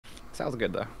sounds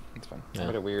good though. It's fun. Yeah. I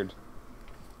made a weird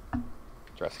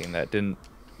dressing that didn't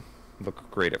look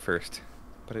great at first,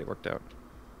 but it worked out.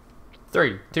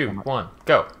 3, 2, 1,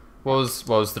 go. What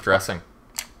was the dressing?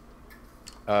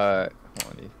 Hold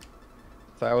on.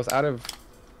 So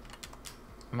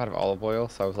I'm out of olive oil,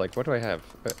 so I was like, what do I have?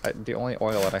 The only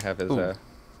oil that I have is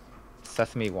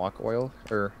sesame wok oil,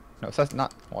 or no,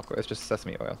 not wok oil. It's just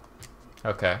sesame oil.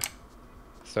 Okay.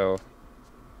 So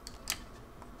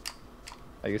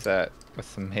I used that with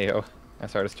some mayo. I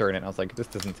started stirring it, and I was like, this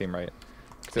doesn't seem right,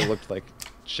 because it looked like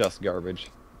just garbage.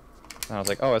 And I was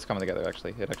like, oh, it's coming together.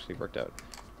 Actually, it actually worked out.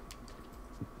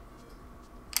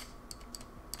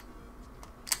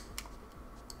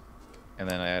 And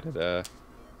then I added a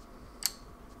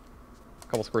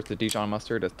couple squirts of Dijon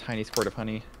mustard, a tiny squirt of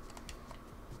honey,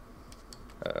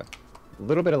 a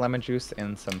little bit of lemon juice,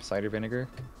 and some cider vinegar,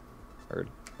 or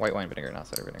white wine vinegar, not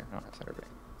cider vinegar. I don't have cider vinegar.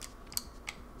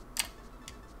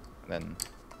 And then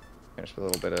finish with a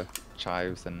little bit of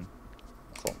chives and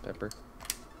salt and pepper.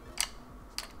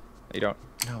 You don't.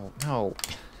 No.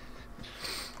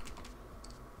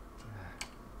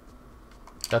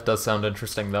 That does sound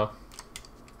interesting, though.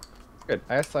 Good.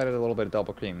 I also added a little bit of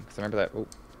double cream because I remember that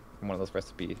from one of those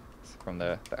recipes from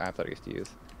the app that I used to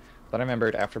use. Then I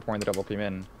remembered after pouring the double cream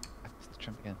in,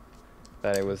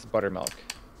 that it was buttermilk.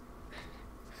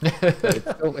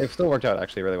 It still worked out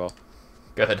actually really well.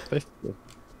 Good.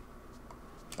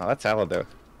 Oh, that salad though.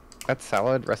 That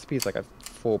salad recipe is like a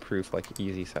foolproof, like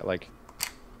easy set. Like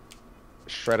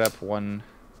shred up 1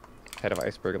 head of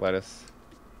iceberg lettuce,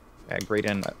 grate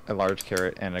in a large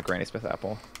carrot and a Granny Smith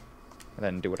apple, and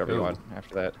then do whatever you want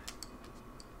after that.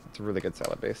 It's a really good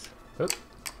salad base. Oop.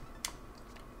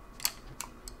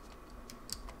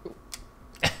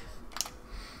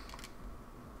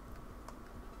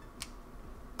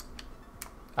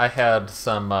 I had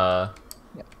some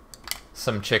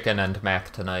chicken and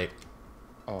mac tonight.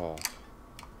 Oh.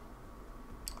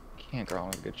 Can't go wrong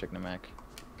with good chicken and mac.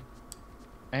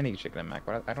 Any chicken and mac,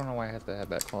 but I don't know why I had to have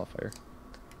that qualifier.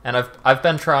 And I've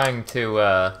been trying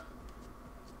to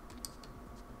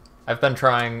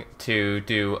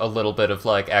do a little bit of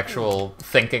like actual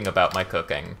thinking about my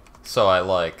cooking. So I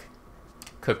like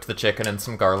cooked the chicken in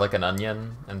some garlic and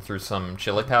onion and threw some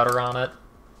chili powder on it.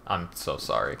 I'm so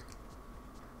sorry.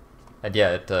 And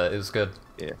yeah, it was good.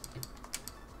 Yeah.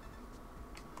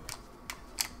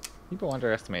 People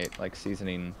underestimate like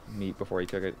seasoning meat before you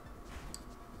cook it.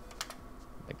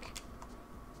 Like,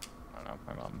 I don't know,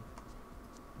 my mom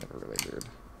never really did.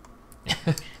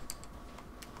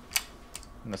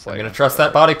 I'm gonna trust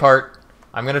that body part.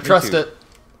 I'm gonna trust it.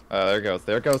 There it goes.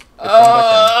 There it goes.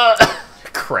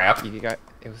 Crap. It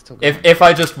was still going. If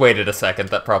I just waited a second,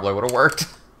 that probably would have worked.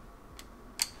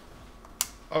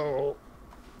 Oh.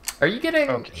 Are you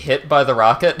getting hit by the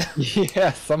rocket?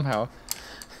 Yeah, somehow.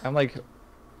 I'm like...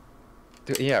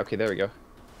 Yeah, okay, there we go.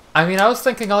 I mean, I was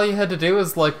thinking all you had to do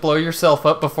is, like, blow yourself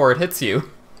up before it hits you.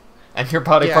 And your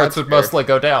body parts would mostly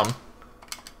go down.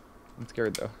 I'm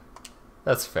scared, though.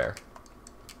 That's fair.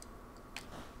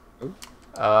 Ooh.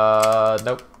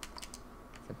 Nope.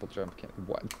 Simple jump.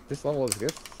 What? This level is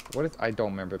this? What is... I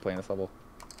don't remember playing this level.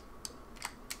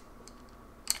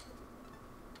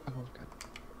 Oh, God.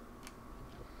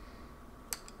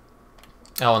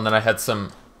 Oh, and then I had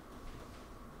some...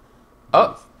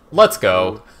 Oh, let's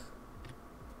go.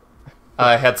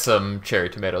 I had some cherry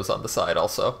tomatoes on the side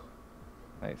also.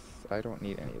 Nice. I don't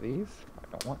need any of these. I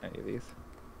don't want any of these.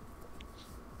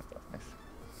 That's nice.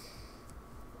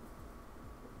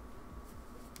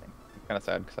 I'm kind of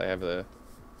sad because I have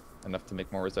enough to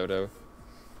make more risotto.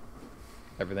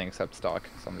 Everything except stock,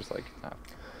 so I'm just like, ah.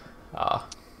 Ah.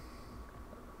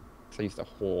 So I used a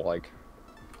whole, like,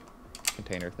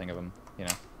 container thing of them, you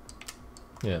know?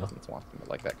 Yeah. It's want them,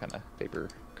 like that kind of paper,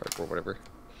 cardboard, whatever.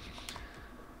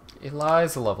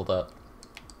 Eliza leveled up.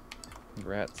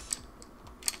 Congrats.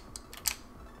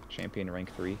 Champion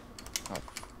rank 3. Oh.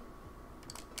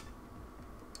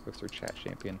 Goes through chat,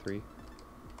 champion 3.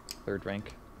 3rd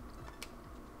rank.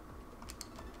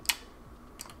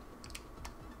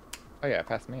 Oh yeah, I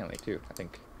passed mainly too, I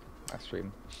think. Last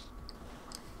stream.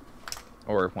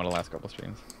 Or one of the last couple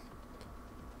streams.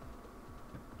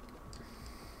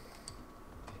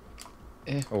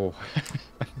 Oh,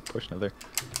 push another.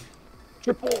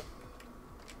 Triple!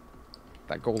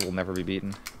 That goal will never be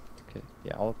beaten. Okay,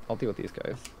 yeah, I'll deal with these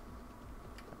guys.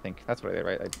 I think that's what I did,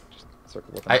 right? I just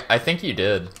circled with them. I think you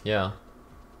did, yeah.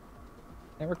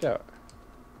 It worked out.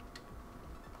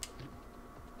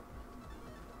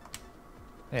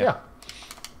 Yeah. How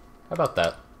about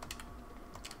that?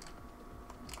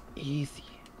 Easy.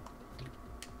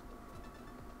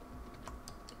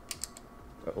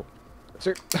 Uh oh.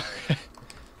 Sir.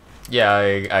 Yeah,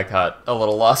 I got a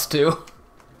little lost too.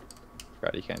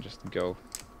 God, you can't just go.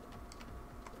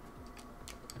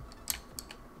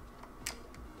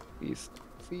 Please,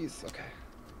 please, okay.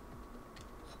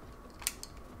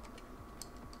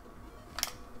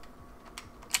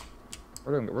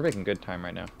 We're making good time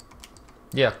right now.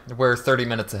 Yeah, we're 30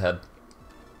 minutes ahead.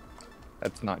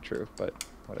 That's not true, but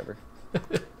whatever.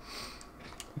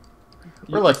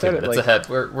 We're like 2 said minutes like, ahead.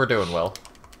 We're doing well.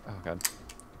 oh god.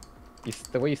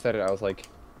 The way you said it, I was like,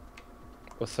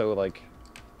 was so like,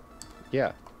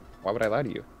 yeah. Why would I lie to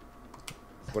you?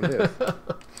 That's what it is.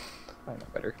 I know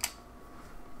better.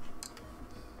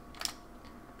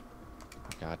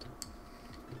 Oh god.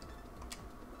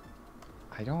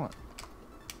 I don't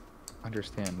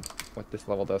understand what this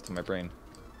level does to my brain.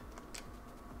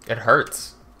 It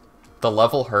hurts. The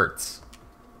level hurts.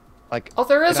 Like, Oh,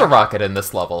 there is a rocket in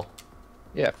this level.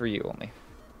 yeah, for you only.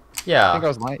 I Yeah. think I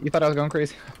was lying. You thought I was going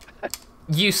crazy?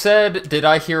 You said, did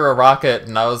I hear a rocket?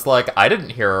 And I was like, I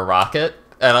didn't hear a rocket.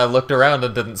 And I looked around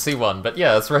and didn't see one. But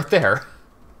yeah, it's right there.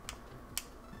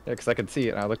 Yeah, because I could see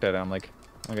it, and I looked at it, and I'm like,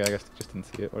 okay, I guess I just didn't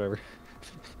see it, whatever.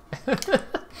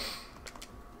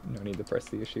 No need to press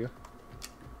the issue.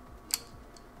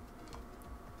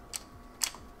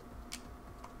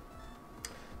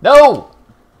 No!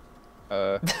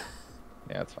 Yeah,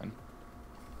 that's fine.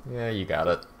 Yeah, you got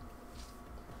it.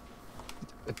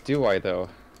 Do I, though?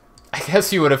 I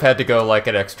guess you would have had to go like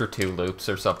an extra 2 loops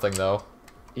or something, though.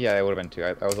 Yeah, it would have been 2.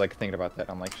 I was, like, thinking about that.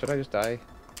 I'm like, should I just die?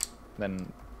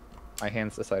 Then my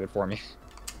hands decided for me.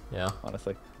 Yeah.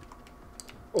 Honestly.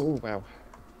 Oh, wow.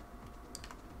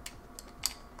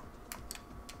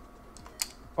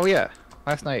 Oh, yeah.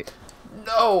 Last night.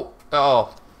 No!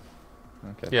 Oh.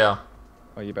 Okay. Yeah.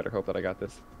 Oh, you better hope that I got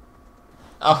this.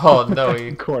 Oh,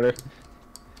 no. Quarter.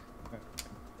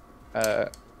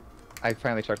 I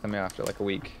finally checked the mail after like a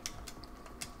week.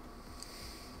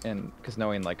 And because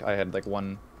knowing like I had like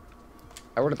I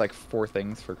ordered like 4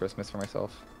 things for Christmas for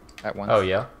myself at once. Oh,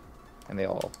 yeah? And they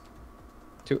all,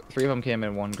 3 of them came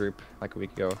in one group like a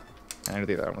week ago. And I knew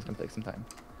the other one was going to take some time.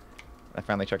 I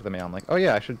finally checked the mail. I'm like, oh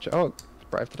yeah, I should, oh,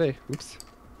 arrived today. Oops.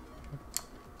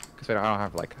 Because I don't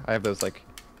have like, I have those like,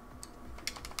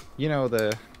 you know,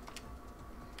 the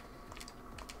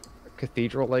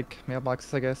cathedral-like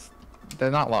mailboxes, I guess. They're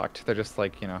not locked. They're just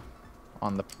like, you know,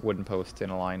 on the wooden post in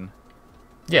a line.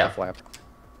 Yeah. Flaps.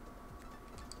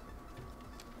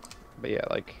 But yeah,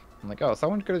 like, I'm like, oh,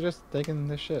 someone could have just taken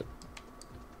this shit.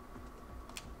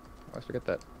 I always forget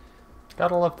that.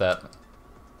 Gotta love that.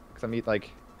 Because I mean,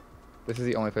 like, this is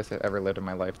the only place I've ever lived in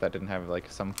my life that didn't have,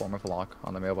 like, some form of lock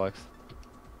on the mailbox.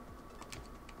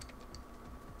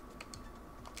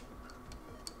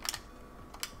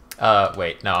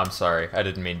 Wait, no, I'm sorry. I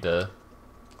didn't mean to...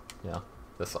 Yeah,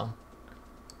 this one.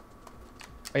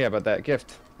 Oh yeah, but that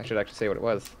gift, I should actually say what it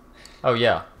was. Oh,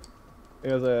 yeah.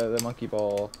 It was the monkey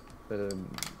ball, the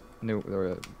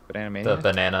banana mania. The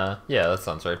banana... Yeah, that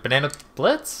sounds right. Banana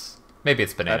Blitz? Maybe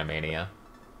it's Banana Mania.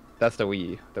 That's the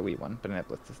Wii one. Banana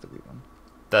Blitz is the Wii one.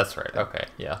 That's right, okay,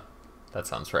 yeah. That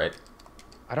sounds right.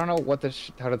 I don't know what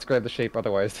how to describe the shape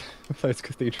otherwise, besides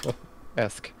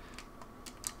cathedral-esque.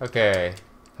 Okay,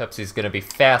 Pepsi's gonna be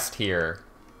fast here.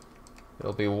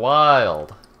 It'll be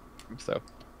wild. So.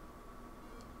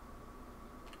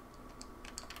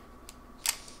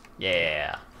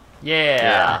 Yeah.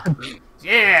 Yeah.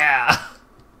 Yeah.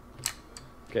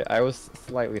 Okay, I was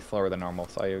slightly slower than normal,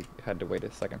 so I had to wait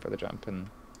a second for the jump, and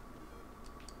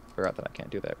forgot that I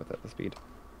can't do that without the speed.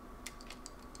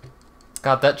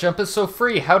 God, that jump is so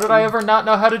free. How did I ever not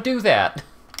know how to do that?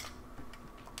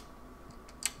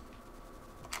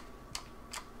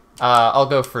 I'll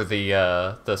go for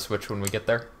the switch when we get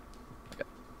there. Okay.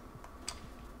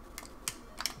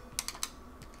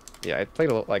 Yeah, I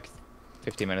played like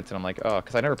 50 minutes, and I'm like, oh,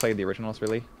 because I never played the originals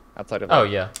really, outside of like, oh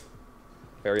yeah,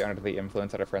 very under the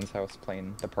influence at a friend's house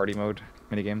playing the party mode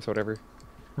minigames or whatever.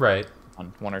 right.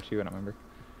 On 1 or 2, I don't remember.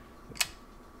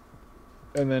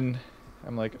 And then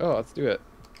I'm like, oh, let's do it.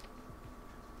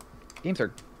 Games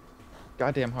are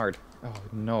goddamn hard. Oh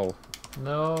no.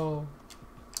 No.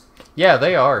 Yeah,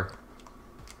 they are.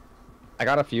 I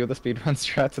got a few of the speedrun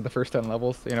strats at the first 10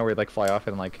 levels, you know, where you like fly off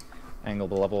and like angle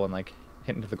the level and like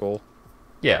hit into the goal.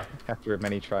 Yeah. After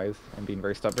many tries and being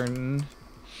very stubborn.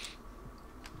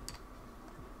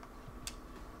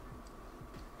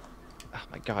 Oh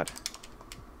my god.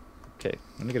 Okay,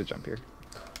 let me get a jump here.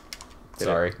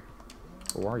 Sorry.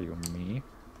 Who are you, me?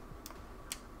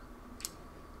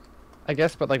 I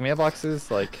guess, but like mailboxes,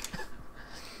 like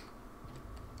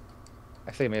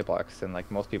I say mailbox, and like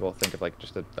most people think of like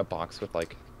just a box with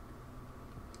like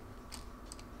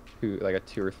like a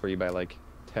 2 or 3 by like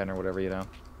 10 or whatever, you know,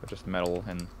 with just metal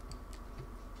and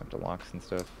a bunch of locks and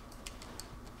stuff.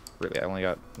 Really, I only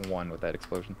got 1 with that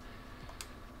explosion.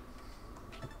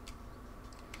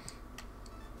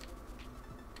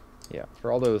 Yeah,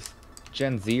 for all those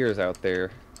Gen Zers out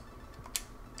there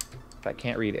that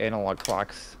can't read analog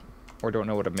clocks or don't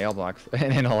know what an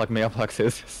analog mailbox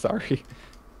is, sorry.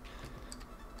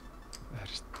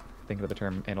 Just thinking of the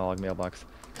term analog mailbox.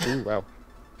 Ooh, wow.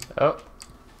 Oh.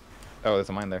 Oh, there's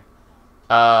a mine there.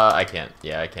 I can't.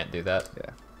 Yeah, I can't do that. Yeah.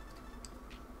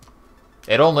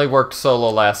 It only worked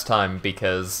solo last time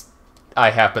because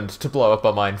I happened to blow up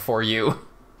a mine for you.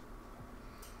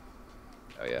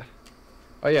 Oh, yeah.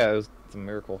 Oh, yeah, it's a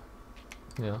miracle.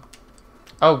 Yeah.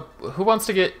 Oh, who wants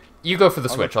to get... You go for the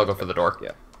switch, I'll go for the door.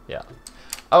 Yeah. Yeah.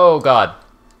 Oh, God.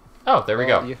 Oh, there we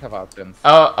go. You have options.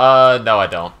 Oh, no, I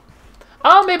don't.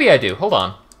 Oh, maybe I do. Hold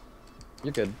on.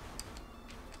 You're good.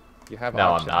 You have No,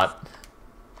 options. I'm not.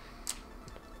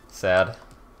 Sad.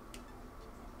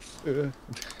 I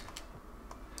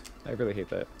really hate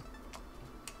that.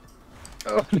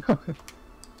 Oh, no.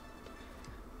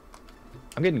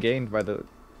 I'm getting gained by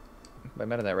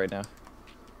MetaNet right now.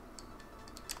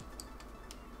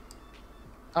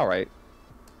 Alright.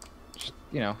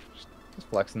 You know, just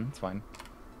flexing, it's fine.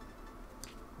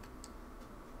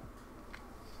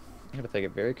 I'm gonna take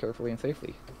it very carefully and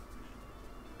safely.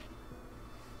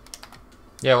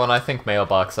 Yeah, when I think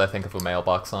mailbox, I think of a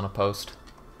mailbox on a post.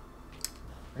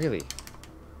 Really?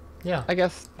 Yeah. I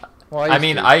guess. Well, I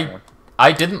mean,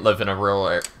 I didn't live in a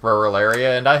rural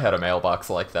area, and I had a mailbox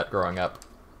like that growing up.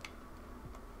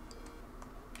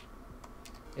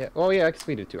 Yeah. Well, yeah, I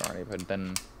expedited to Arnie, but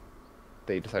then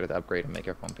they decided to upgrade and make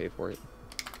everyone pay for it.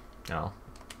 No.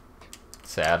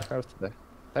 Sad.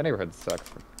 That neighborhood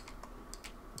sucks.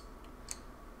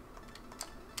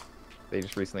 They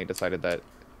just recently decided that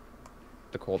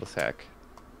the cul-de-sac,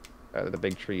 the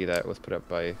big tree that was put up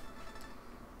by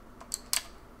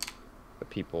the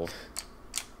people.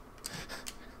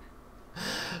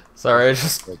 Sorry,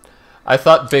 I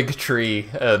thought big tree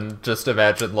and just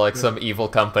imagined like some evil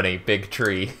company, big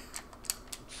tree.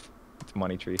 It's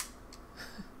Money Tree.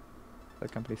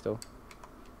 That company still?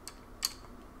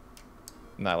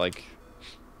 Not like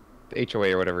the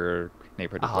HOA or whatever,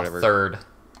 neighborhood, whatever. Third.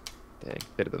 They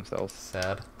did it themselves.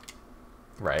 Sad.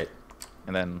 Right.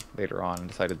 And then later on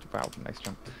decided, wow, nice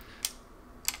jump.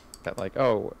 That like,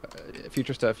 oh,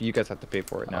 future stuff, you guys have to pay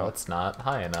for it now. No, it's not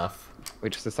high enough. We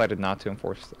just decided not to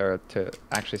enforce, or to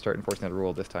actually start enforcing the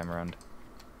rule this time around.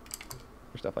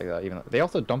 Or stuff like that. Even though, they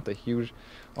also dumped a huge,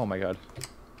 oh my god,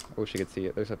 I wish you could see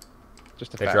it. There's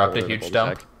just a They fat dropped a boulder in the huge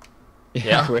dump? cul-de-sac.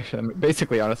 Yeah. I wish. I mean,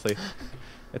 basically, honestly,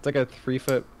 it's like a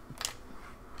 3-foot,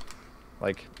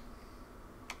 like,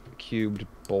 cubed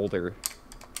boulder.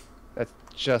 That's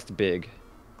just big.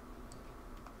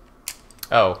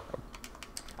 Oh.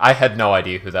 I had no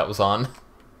idea who that was on.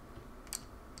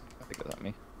 I think that's on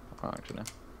me. Oh, actually, no.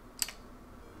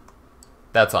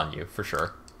 That's on you, for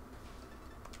sure.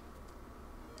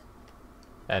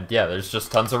 And yeah, there's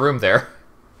just tons of room there.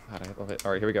 God, I love it.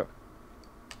 Alright, here we go.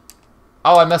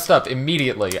 Oh, I messed up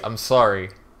immediately. I'm sorry.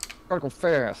 Gotta go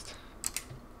fast.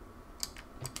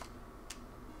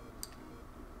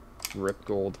 Rip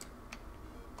gold.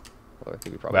 Well, I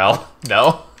think we probably. Well,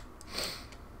 no.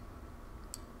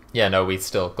 Yeah, no, we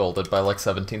still golded by like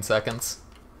 17 seconds.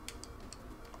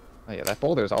 Oh yeah, that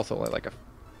boulder is also like a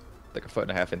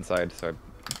 1.5 inside, so I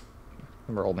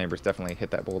remember old neighbors definitely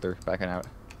hit that boulder backing out.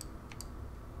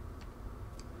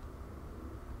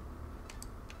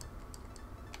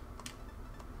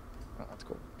 Oh, that's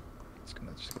cool. It's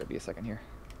just gonna be a second here.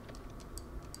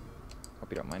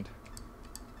 Hope you don't mind.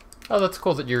 Oh, that's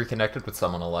cool that you reconnected with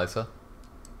someone, Eliza.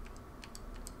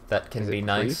 That can Is it be free?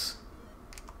 nice.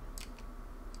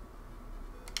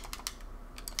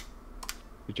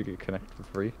 Did you get connected for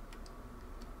free? Do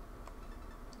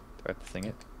I have to sing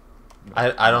it?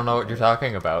 I don't know what you're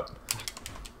talking about.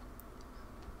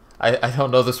 I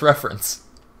don't know this reference.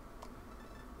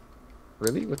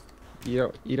 Really? What?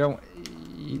 You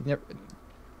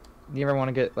never want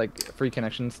to get like free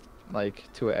connections like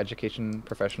to an education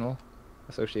professional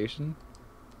association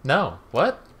No.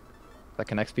 What? that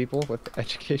connects people with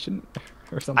education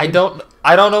or something? I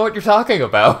don't know what you're talking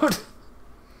about.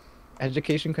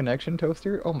 Education connection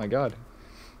toaster? Oh my god.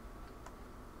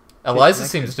 Eliza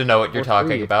seems to know what you're for talking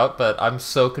free. about, but I'm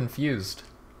so confused.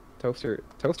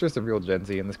 Toaster's the real Gen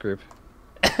Z in this group.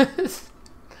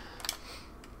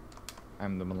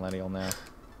 I'm the millennial now.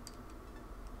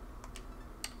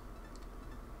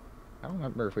 I don't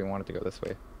remember if we wanted to go this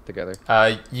way together.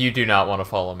 You do not want to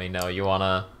follow me, no. You want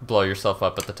to blow yourself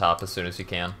up at the top as soon as you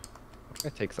can. I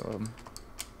take some of them.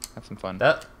 Have some fun.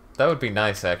 That would be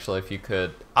nice, actually, if you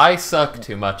could. I suck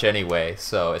too much anyway,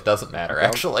 so it doesn't matter, Okay,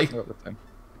 actually. I'll go this time.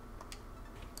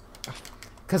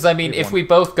 Because, I mean, if we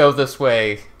both go this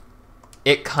way,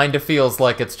 it kind of feels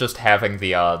like it's just having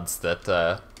the odds that,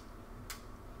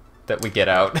 that we get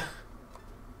out.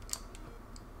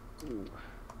 Ooh.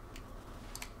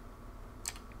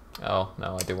 Oh,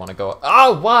 no, I do want to go...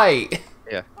 Oh, why?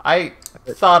 Yeah. I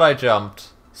thought I jumped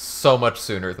so much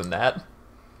sooner than that.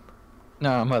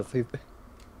 No, I must. He's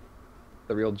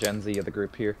the real Gen Z of the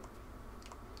group here.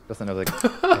 Doesn't know the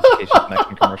education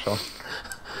connection commercial.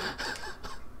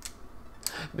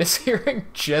 Mishearing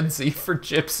Gen Z for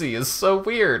Gypsy is so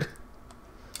weird.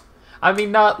 I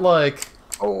mean, not like...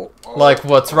 like,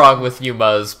 what's wrong with you,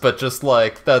 Muzz, but just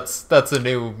like, that's a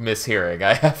new mishearing.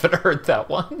 I haven't heard that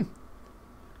one.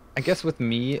 I guess with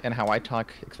me and how I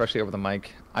talk, especially over the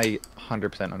mic, I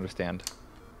 100% understand.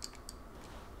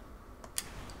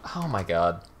 Oh my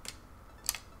god.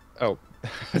 Oh.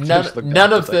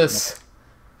 None of this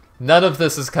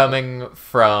is coming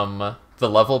from the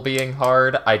level being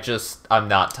hard. I'm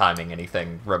not timing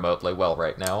anything remotely well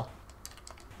right now.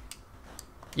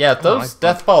 Yeah, those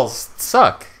death balls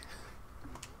suck.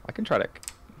 I can try to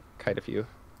kite a few.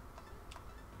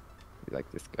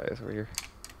 Like this guy's over here.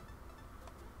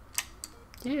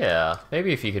 Yeah,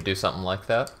 maybe if you could do something like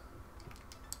that.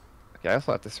 Okay, I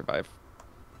also have to survive.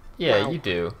 Yeah, Wow. you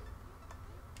do.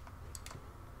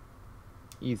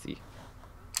 Easy.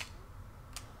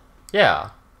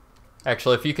 Yeah.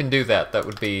 Actually, if you can do that, that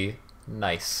would be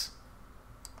nice.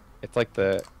 It's like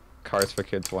the Cars for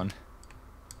Kids one.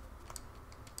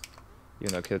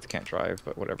 Even though kids can't drive,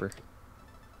 but whatever.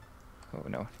 Oh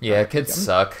no. Yeah, kids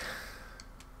suck.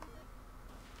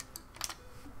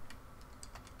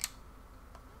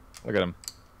 Look at him.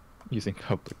 Using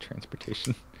public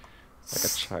transportation. Like a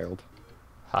child.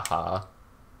 Haha.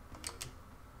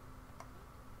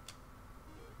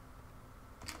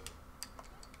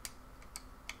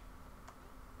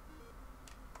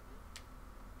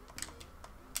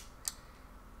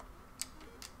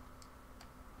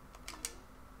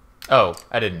 Oh,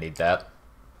 I didn't need that.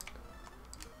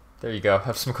 There you go,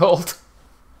 have some gold.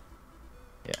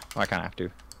 Yeah, well, I kind of have to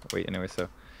wait anyway, so.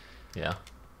 Yeah.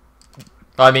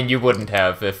 I mean, you wouldn't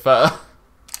have if I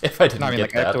didn't No, I mean, get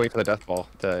like, that. I have to wait for the death ball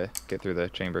to get through the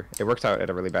chamber. It works out at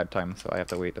a really bad time, so I have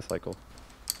to wait a cycle.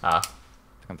 Ah.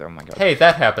 Come through. Oh my god. Hey,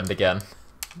 that happened again.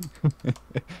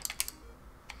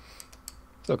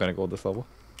 Still gonna gold this level.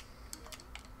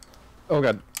 Oh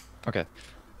god. Okay.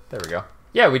 There we go.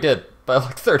 Yeah, we did, by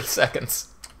like 30 seconds.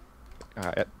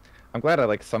 I'm glad I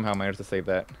like somehow managed to save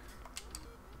that.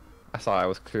 I saw I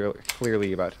was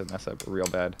clearly about to mess up real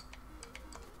bad.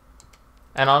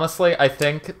 And honestly, I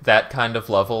think that kind of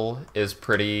level is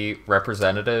pretty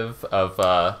representative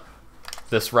of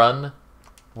this run,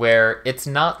 where it's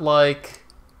not like...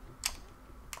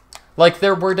 Like,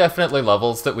 there were definitely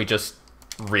levels that we just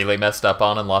really messed up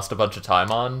on and lost a bunch of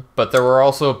time on, but there were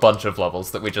also a bunch of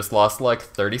levels that we just lost like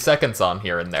 30 seconds on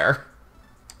here and there.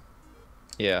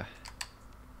 Yeah.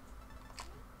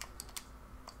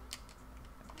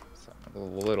 So I'm a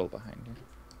little behind here.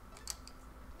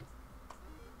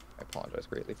 I apologize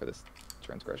greatly for this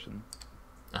transgression.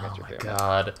 Oh my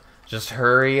god. Just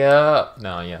hurry up.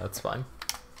 No, yeah, that's fine.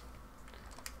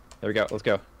 There we go. Let's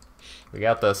go. We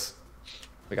got this.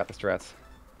 We got the strats.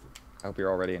 I hope you're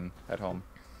all ready and at home.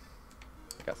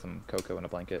 I got some cocoa and a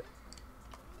blanket.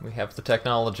 We have the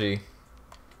technology.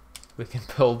 We can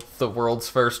build the world's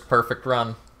first perfect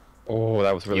run. Oh,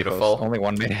 that was really Beautiful. close. Only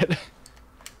one made it.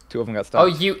 Two of them got stopped.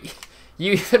 Oh, you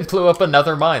even blew up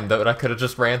another mine that I could have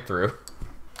just ran through.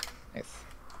 Nice.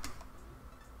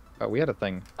 Oh, we had a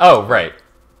thing. Oh, right.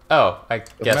 Oh, I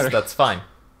guess matter. that's fine.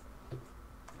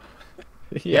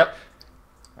 Yeah. Yep.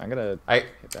 I'm gonna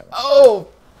hit that one. Oh!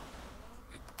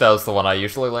 That was the one I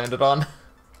usually landed on.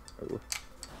 Ooh.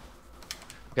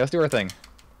 Okay, let's do our thing.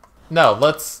 No,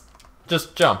 let's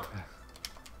just jump.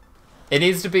 It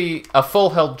needs to be a full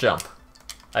held jump,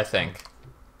 I think.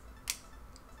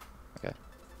 Okay.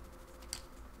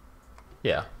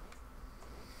 Yeah.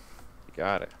 You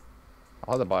got it.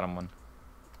 I'll have the bottom one.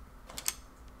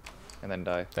 And then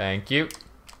die. Thank you.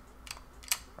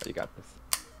 Oh, you got this.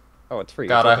 Oh, it's free.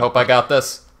 God, It's I open. hope I got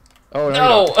this. Oh, no!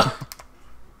 No! You don't.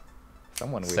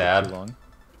 Someone waited Sad. too long.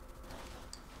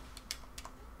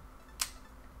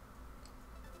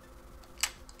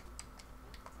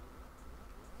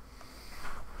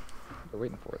 They're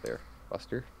waiting for it there.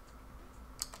 Buster.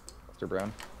 Buster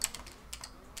Brown.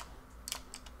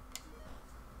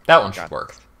 That one should Got work.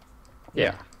 this.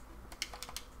 Yeah.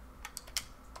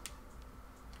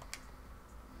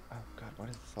 Oh god, what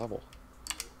is this level?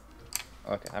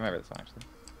 Okay, I remember this one actually.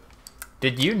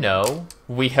 Did you know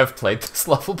we have played this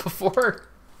level before?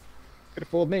 Could have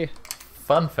fooled me.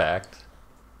 Fun fact.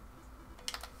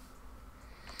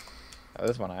 Oh,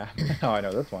 this one oh, I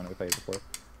know this one we played before.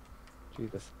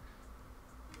 Jesus.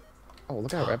 Oh,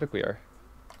 look how epic we are.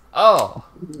 Oh!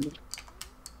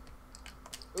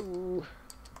 Ooh.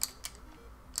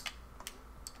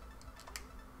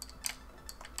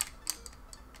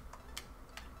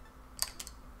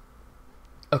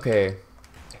 Okay.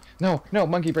 No, no,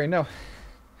 monkey brain, no.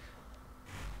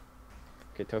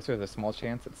 Okay, Toaster, there's a small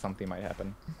chance that something might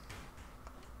happen.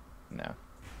 No.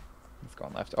 It's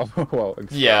going left. Oh, whoa.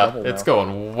 Yeah, it's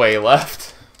going way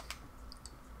left.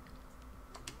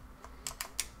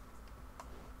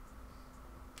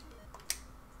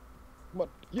 What?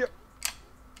 Yeah.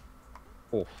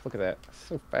 Oh, look at that.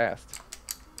 So fast.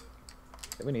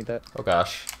 Do we need that? Oh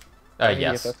gosh. Can you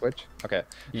Yes. get that switch? Okay.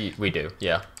 We do,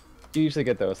 yeah. You usually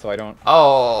get those, so I don't...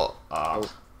 Oh! Oh.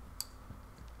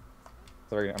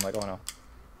 Sorry, I'm like, oh no.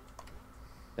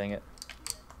 Dang it.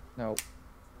 No.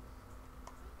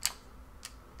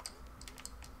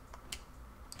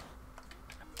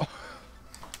 Oh.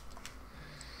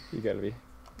 You gotta be...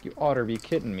 You ought to be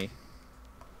kidding me.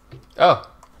 Oh!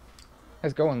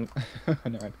 It's going... Never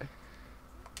mind.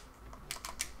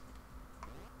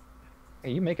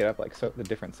 Hey, you make it up like so the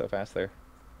difference so fast there.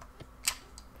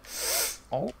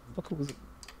 Oh, look who's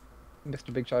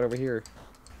Mr. Big Shot over here.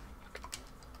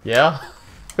 Yeah?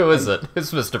 Who is it?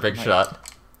 Who's Mr. Big Shot?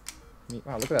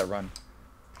 Wow, look at that run.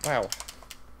 Wow. Just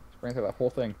ran through that whole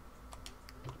thing.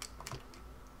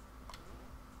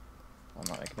 I'm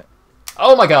not making it.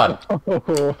 Oh my god!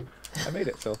 Oh, I made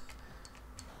it still.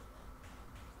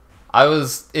 I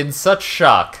was in such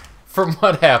shock from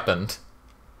what happened.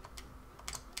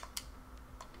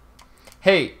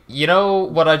 Hey, you know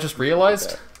what I just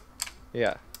realized?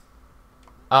 Yeah.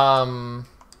 Um...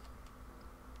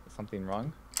 Something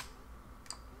wrong?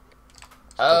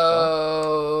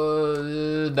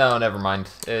 No, never mind.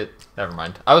 Never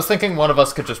mind. I was thinking one of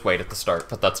us could just wait at the start,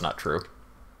 but that's not true.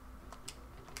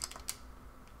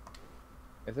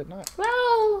 Is it not?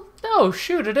 Well, no,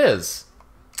 shoot, it is.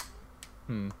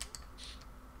 Hope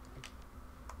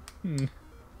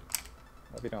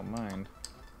you don't mind.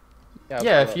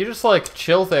 Yeah, if you just, like,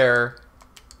 chill there,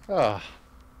 Oh.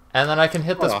 and then I can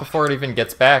hit this before it even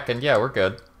gets back, and yeah, we're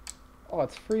good. Oh,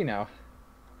 it's free now.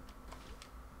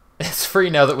 It's free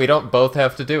now that we don't both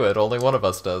have to do it, only one of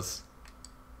us does.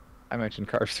 I mentioned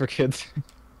Cars for Kids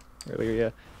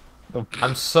earlier, yeah.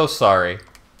 I'm so sorry.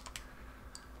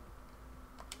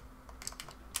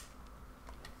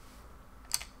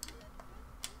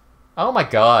 Oh my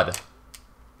god.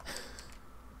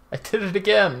 I did it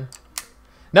again.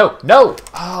 No, no!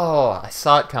 Oh, I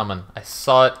saw it coming. I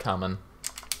saw it coming.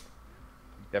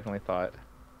 Definitely thought.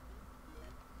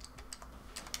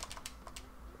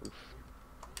 Oof.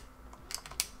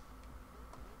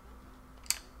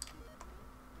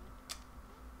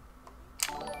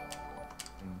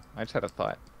 I just had a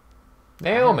thought.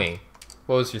 Naomi,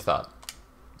 what was your thought?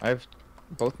 I have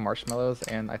both marshmallows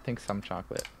and I think some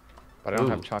chocolate. But I don't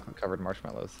have Ooh. chocolate-covered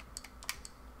marshmallows.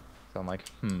 So I'm like,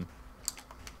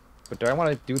 But do I want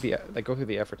to do the go through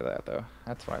the effort of that though?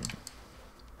 That's what I'm.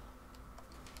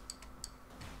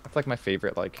 That's like my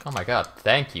favorite Oh my god,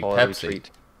 thank you, quality Pepsi.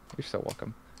 treat. You're so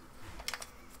welcome.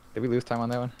 Did we lose time on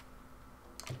that one?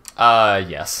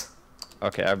 Yes.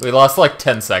 Okay. We lost like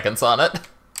 10 seconds on it.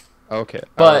 Okay.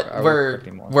 But I was we're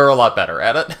expecting more. a lot better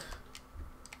at it.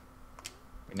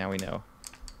 Now we know.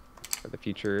 For the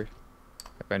future,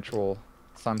 eventual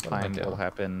sometime doing? will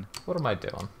happen. What am I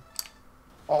doing?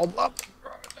 All up.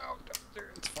 No,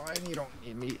 it's fine. You don't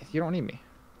need me. You don't need me.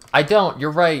 I don't,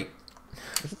 you're right.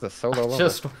 This is a solo I level.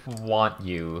 just want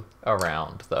you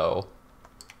around, though.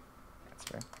 That's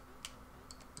fair.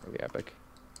 Really epic.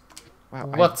 Wow.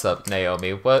 What's up,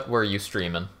 Naomi? What were you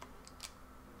streaming?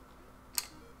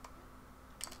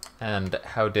 And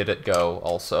how did it go,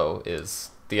 also,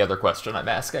 is the other question I'm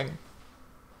asking.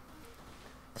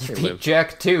 You beat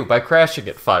Jack 2 by crashing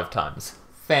it 5 times.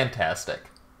 Fantastic.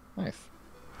 Nice.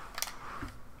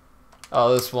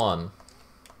 Oh, this one.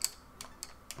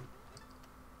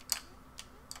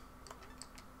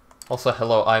 Also,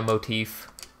 hello, iMotif.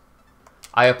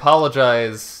 I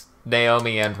apologize,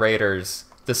 Naomi and Raiders.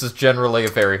 This is generally a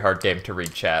very hard game to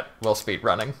read chat while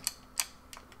speedrunning.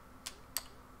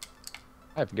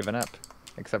 I've given up,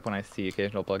 except when I see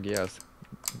occasional bug yes,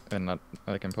 and not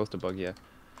I can post a bug yeah.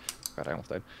 God, I almost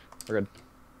died. We're good.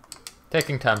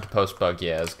 Taking time to post bug,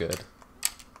 yeah, is good.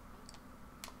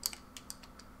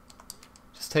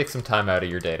 Just take some time out of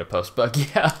your day to post bug,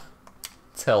 yeah.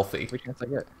 It's healthy. Every chance I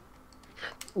get.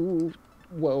 Ooh,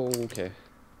 whoa, okay.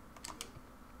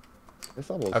 This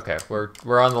level's Okay,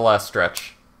 we're on the last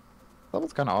stretch.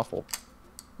 kind of awful.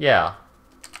 Yeah.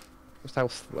 Just how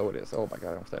slow it is. Oh my god,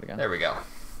 I almost died again. There we go.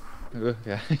 Ooh,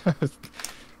 yeah.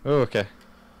 Oh, okay.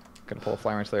 Gonna pull a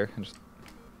fly wrench there and just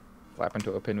flap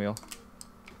into a pinwheel.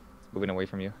 It's moving away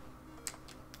from you.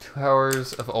 2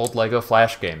 hours of old Lego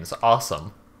Flash games.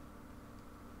 Awesome.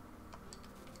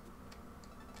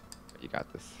 You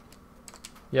got this.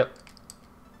 Yep.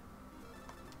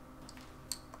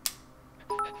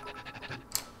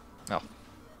 No.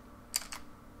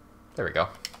 There we go.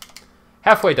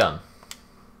 Halfway done.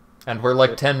 And we're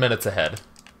like 10 minutes ahead.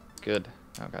 Good.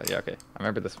 Oh god, yeah, okay. I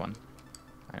remember this one.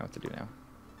 I know what to do now.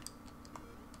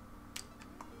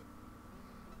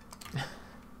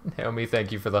 Naomi,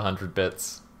 thank you for the 100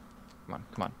 bits. Come on,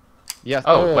 come on. Yes.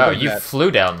 Oh, wow, look at you that.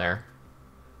 flew down there.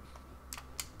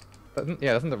 Doesn't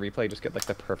the replay just get like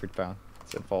the perfect bounce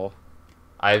and fall?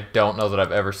 I don't know that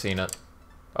I've ever seen it.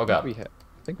 Oh god. I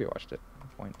think we watched it at one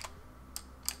point.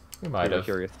 We might We were have.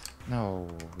 curious. No,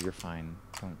 you're fine.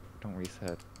 Don't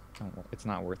reset. It's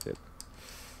not worth it.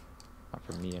 Not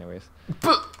for me, anyways.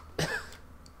 God.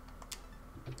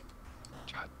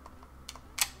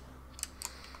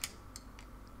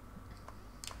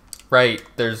 Right,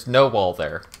 there's no wall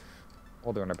there.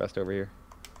 We're doing our best over here.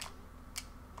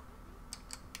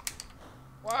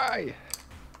 Why?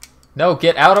 No,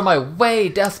 get out of my way,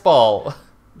 Death Ball!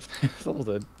 This level's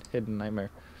a hidden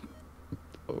nightmare.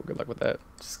 Oh, good luck with that.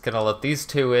 Just gonna let these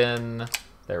two in.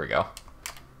 There we go.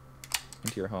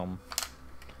 Into your home.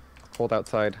 It's cold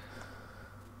outside.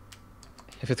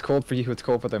 If it's cold for you, it's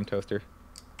cold for them, Toaster.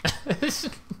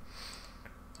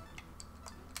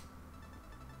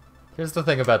 Here's the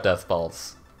thing about Death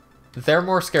Balls. They're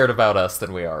more scared about us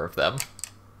than we are of them.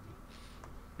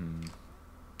 Hmm.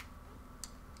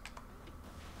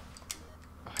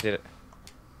 Oh, I did it.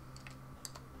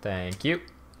 Thank you.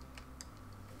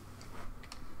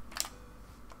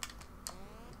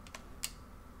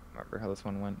 Remember how this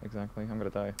one went exactly? I'm gonna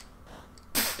die.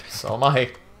 So am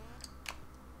I.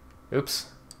 Oops.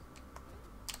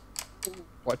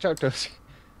 Watch out, Toaster.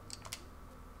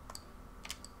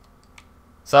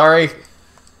 Sorry.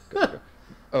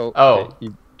 Oh. Oh. Okay,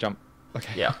 you jump.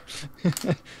 Okay. Yeah.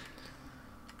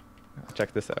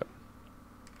 Check this out.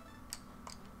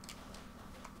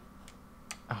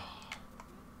 Oh,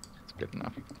 that's good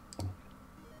enough.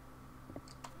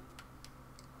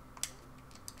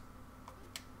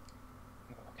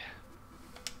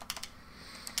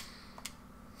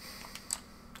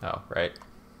 Oh, right.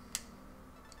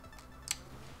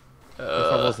 This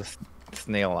level's a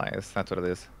snail eyes. That's what it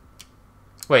is.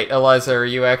 Wait, Eliza, are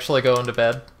you actually going to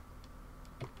bed?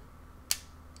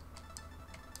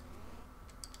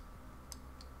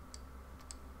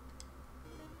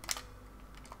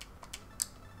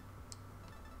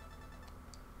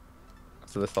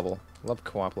 So this level, love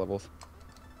co-op levels.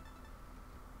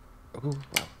 Ooh,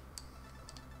 wow.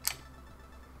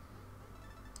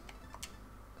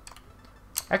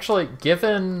 Actually,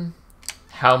 given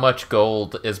how much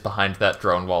gold is behind that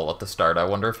drone wall at the start, I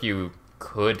wonder if you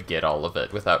could get all of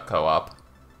it without co-op.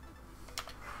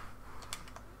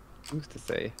 Who's to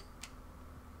say?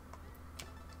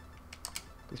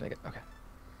 Please make it. Okay.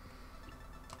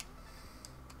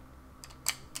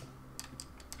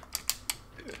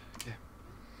 Yeah.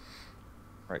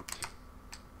 Right.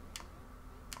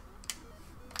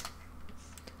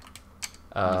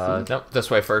 Nope, this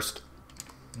way first.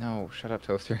 No, shut up,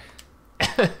 Toaster.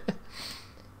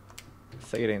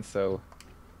 Say it ain't so.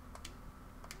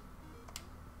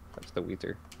 That's the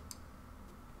Weezer.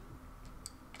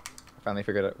 I finally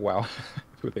figured out, wow,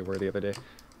 who they were the other day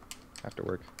after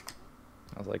work.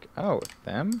 I was like, oh,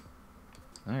 them?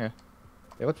 Oh yeah.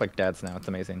 They look like dads now, it's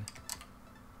amazing.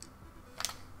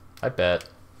 I bet.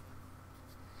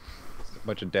 A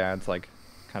bunch of dads, like,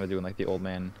 kind of doing like the old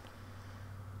man,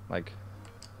 like,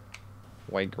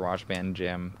 white garage band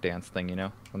jam dance thing, you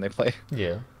know, when they play.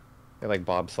 Yeah. They like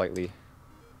bob slightly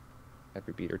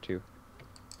every beat or two.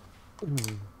 Ooh.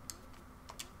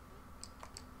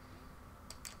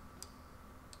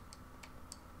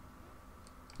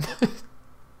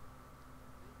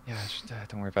 Yeah, just,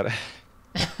 don't worry about it.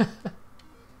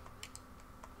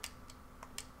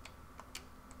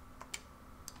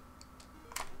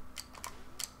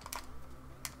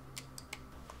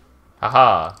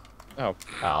 Haha. Oh.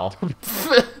 Ow.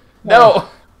 No!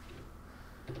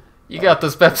 You got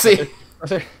this, Pepsi.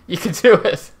 You can do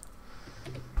it.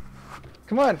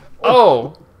 Come on.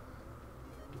 Oh!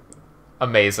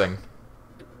 Amazing.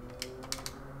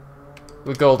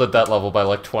 We golded that level by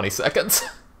like 20 seconds.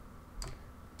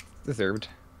 Deserved.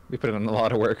 We put in a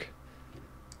lot of work.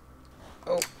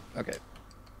 Oh, okay.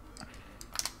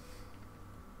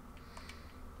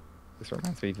 This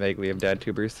reminds me vaguely of Dad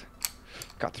Tubers.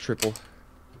 Got the triple.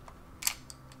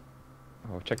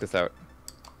 Oh, check this out.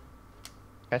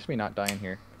 Catch me not dying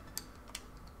here.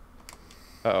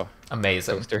 Uh-oh.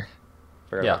 Amazing. Toaster.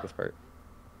 Forgot Yeah. about this part.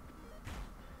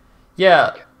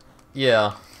 Yeah.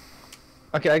 Yeah.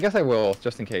 Okay, I guess I will,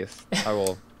 just in case. I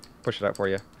will push it out for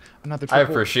you. Another I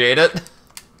triple. appreciate it.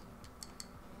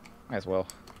 Might as well.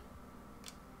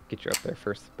 Get you up there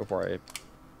first before I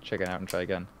chicken out and try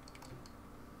again.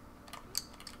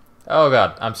 Oh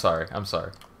god, I'm sorry. I'm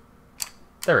sorry.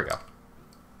 There we go.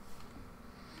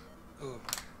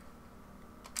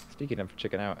 Speaking of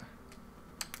chicken out.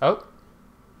 Oh.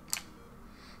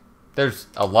 There's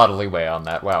a lot of leeway on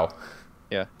that. Wow.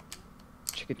 Yeah.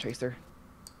 Chicken chaser.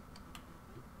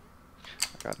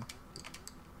 Oh god.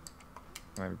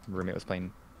 My roommate was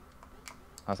playing.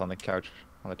 I was on the couch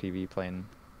on the TV playing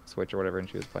Switch or whatever, and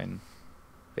she was playing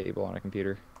Fable on a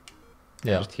computer.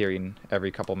 Yeah. Just hearing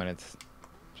every couple minutes,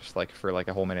 just like for like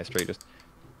a whole minute straight, just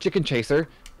chicken chaser,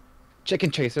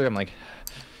 chicken chaser. I'm like,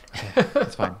 okay,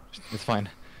 it's fine, it's fine.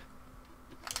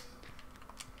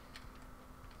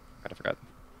 God, I forgot.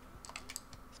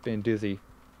 It's been dizzy.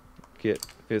 Get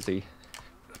busy.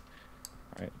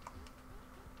 All right.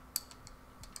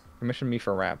 Permission me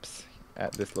for raps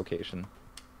at this location.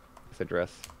 This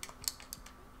address.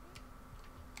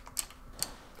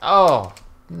 Oh,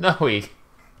 no-y.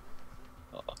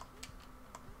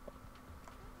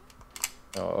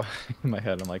 Oh, in my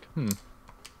head, I'm like,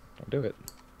 don't do it.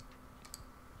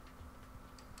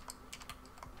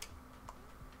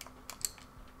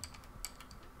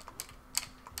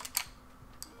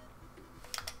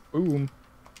 Boom.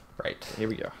 Right. Here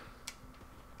we go.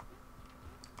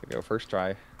 We go first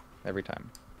try every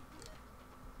time.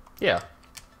 Yeah.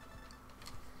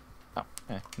 Oh,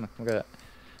 look at that.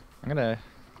 I'm gonna.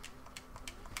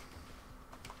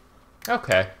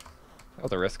 Okay. That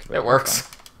was a risk. But It works.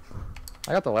 fine.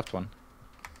 I got the left one.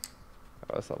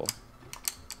 Oh, this level.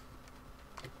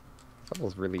 This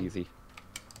level's really easy.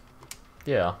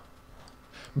 Yeah.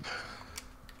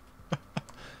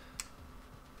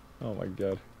 Oh my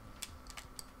god.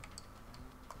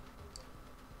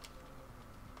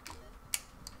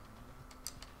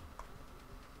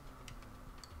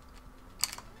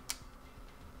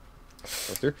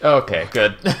 Toaster. Okay,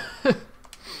 good.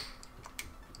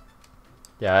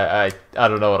 Yeah, I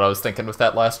don't know what I was thinking with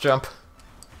that last jump.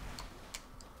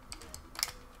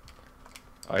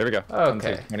 Oh, here we go.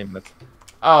 Okay. 20 minutes.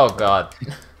 Oh god.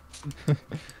 Oh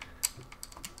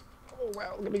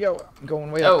wow, look at me go. I'm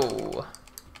going way up. Oh.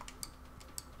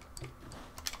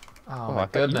 Oh I my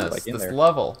thought you were, goodness, like, in this there.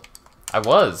 level. I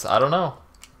was. I don't know.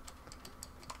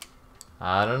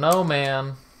 I don't know,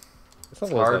 man. This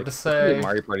level hard is to like, it could be say. a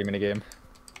Mario Party minigame.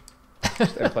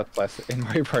 Just N++ in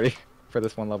Mario Party for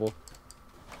this one level.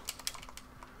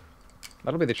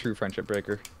 That'll be the true friendship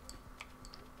breaker.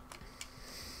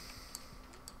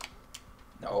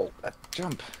 No, that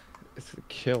jump is a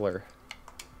killer.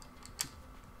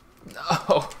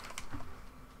 No.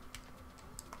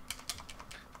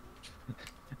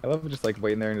 I love just like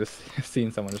waiting there and just seeing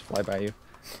someone just fly by you.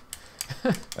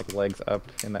 Like legs up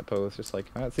in that pose, just like,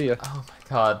 alright, see ya. Oh my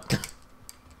god.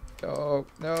 Oh,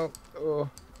 no. Oh.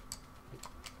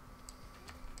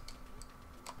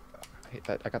 I hate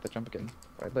that. I got the jump again,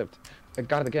 but I lived. I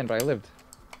got it again, but I lived.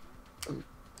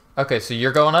 Okay, so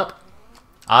you're going up?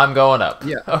 I'm going up.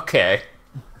 Yeah. Okay.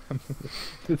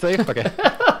 Is it safe? Okay.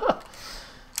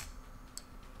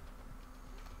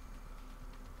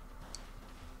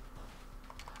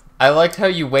 I liked how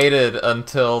you waited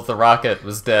until the rocket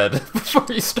was dead before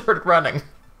you started running.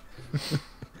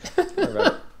 Sorry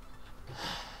about it.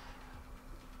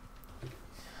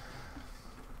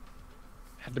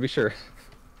 Had to be sure.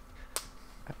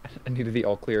 I needed the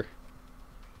all clear.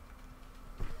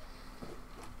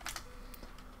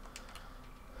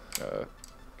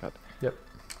 God. Yep.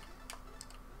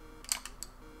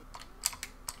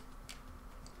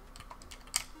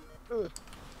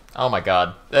 Oh my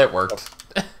god, it worked.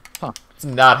 Huh. It's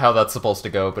not how that's supposed to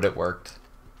go, but it worked.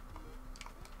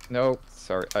 No,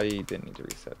 sorry. I didn't need to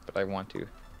reset, but I want to.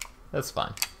 That's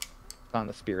fine. It's not in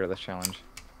the spirit of this challenge.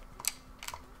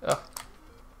 Ugh.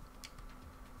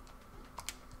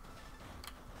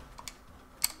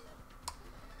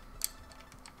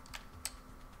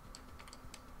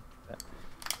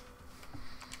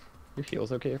 Your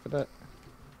heel's okay for that?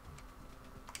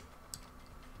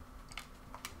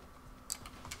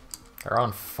 They're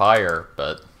on fire,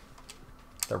 but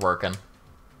they're working.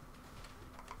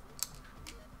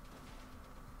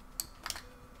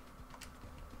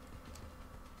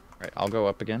 Alright, I'll go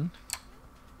up again.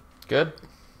 Good.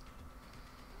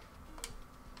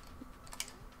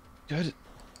 Good.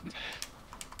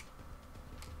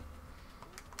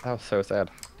 That was so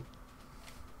sad.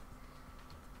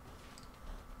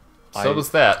 So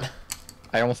was that.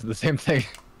 I almost did the same thing.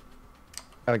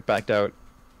 I like backed out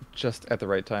just at the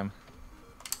right time.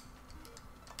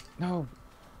 No.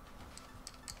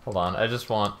 Hold on, I just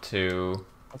want to...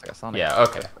 That's like a Sonic. Yeah,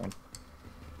 okay.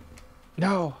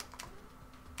 No.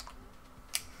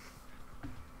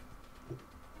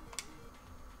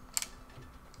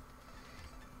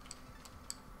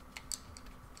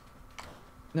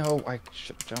 No, I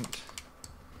should have jumped.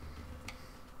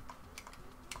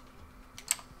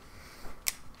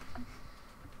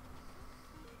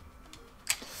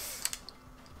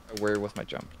 Where was my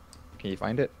jump? Can you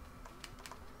find it?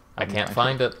 I can't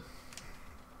find it.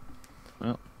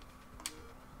 Well.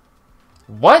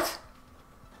 What?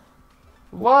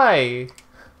 Why?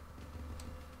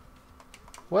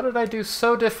 What did I do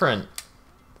so different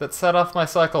that set off my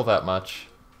cycle that much?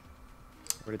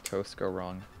 Where did Toast go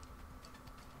wrong?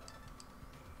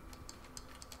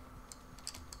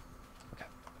 Okay.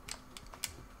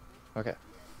 Okay.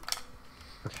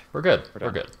 Okay. We're good. We're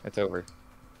We're done. good. It's over.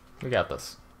 We got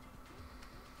this.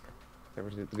 So we're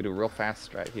gonna do a real fast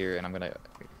strat here, and I'm gonna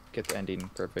get the ending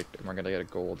perfect, and we're gonna get a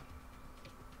gold.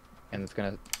 And it's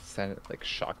gonna send like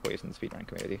shockwaves in the speedrun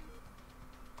community.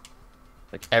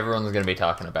 Like Everyone's gonna be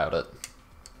talking about it.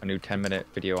 a new 10-minute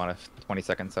video on a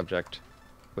 20-second subject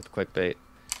with clickbait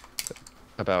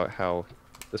about how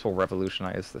this will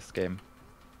revolutionize this game.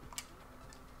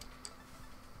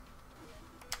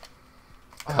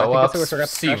 Co-op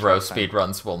zero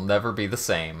speedruns will never be the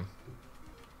same.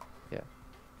 Yeah.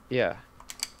 Yeah.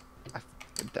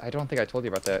 I don't think I told you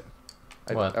about that.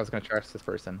 What? I was gonna trash this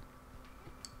person.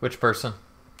 Which person?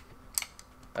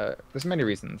 There's many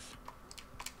reasons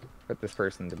for this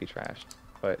person to be trashed,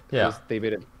 but Yeah. they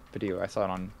made a video. I saw it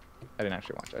on. I didn't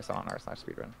actually watch it. I saw it on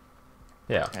r/speedrun,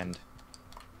 Yeah. and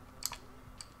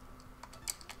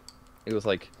it was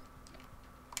like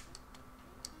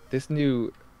this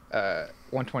new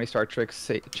 120 Star Trek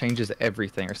changes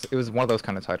everything. Or it was one of those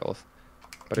kind of titles,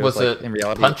 but it was like, it in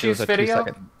reality Punchy's it was a video?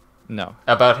 2-second. No,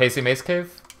 About Hazy Maze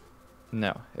Cave?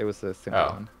 no, it was the simple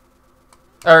Oh. one.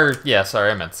 Or, yeah, sorry,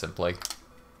 I meant Simply.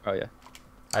 Oh yeah.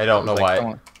 I don't know like why.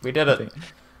 someone- We did it.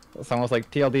 Someone was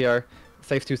like, TLDR,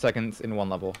 saves 2 seconds in one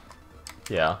level.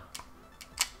 Yeah.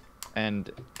 And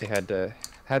they had to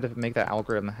make that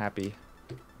algorithm happy.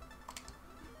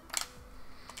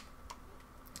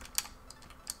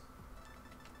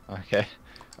 Okay,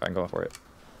 I'm going for it.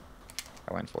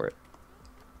 I went for it.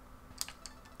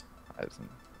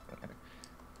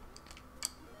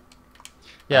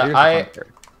 Yeah,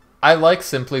 I like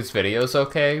Simply's videos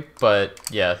okay, but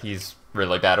yeah, he's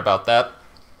really bad about that.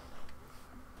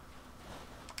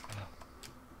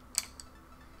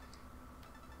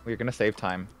 We're gonna save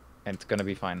time, and it's gonna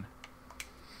be fine.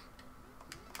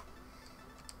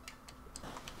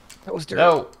 Toaster,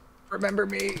 No. remember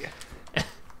me. God, I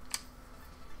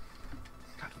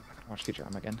gotta watch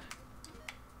Futurama again.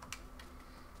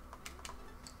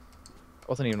 It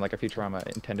wasn't even like a Futurama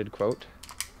intended quote,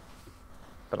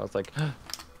 but I was like, my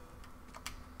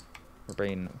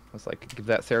brain was like, give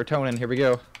that serotonin. Here we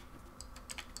go.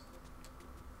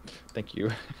 Thank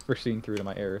you for seeing through to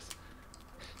my errors.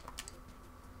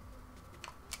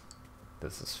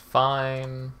 This is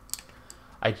fine.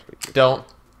 I don't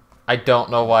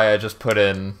know why I just put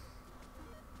in...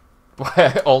 Why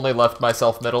I only left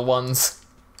myself middle ones.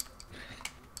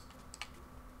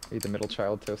 Are you the middle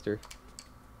child, Toaster?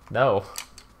 No.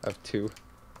 Of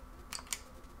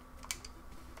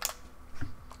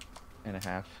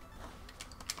 2.5.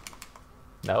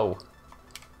 No.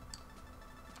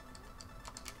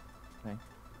 Okay.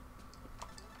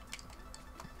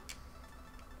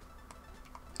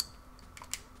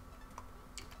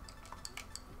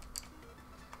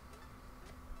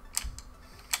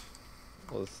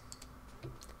 Was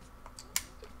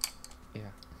yeah.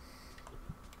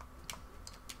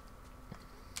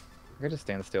 I could just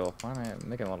stand still. Why am I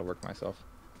making a lot of work for myself?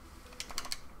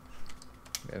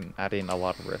 And adding a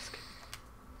lot of risk.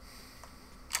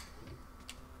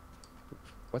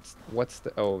 What's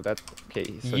the that's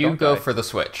okay, so You don't go die. for the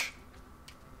switch.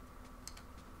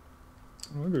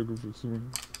 I'm gonna go for the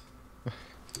swing.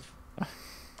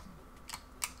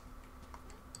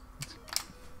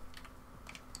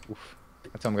 Oof.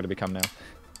 That's how I'm gonna become now.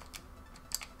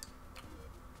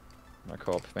 My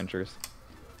co-op ventures.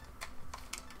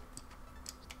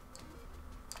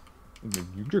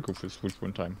 You did go for the switch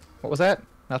one time. What was that?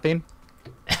 Nothing?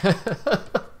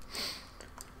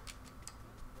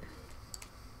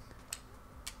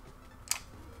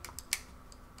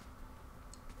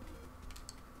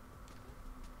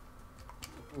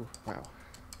 Ooh, wow.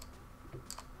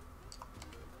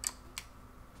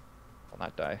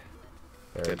 not die.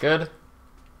 Very good.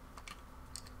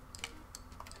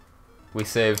 We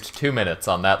saved 2 minutes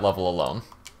on that level alone.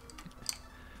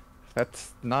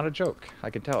 That's not a joke. I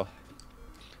can tell.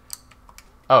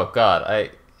 Oh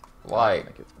god, why?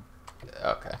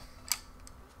 Okay.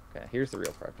 Okay, here's the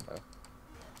real part though.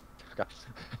 Gosh.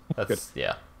 That's Good.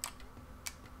 yeah.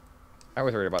 I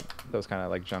was worried about those kind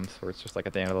of like jumps where it's just like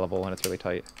at the end of the level and it's really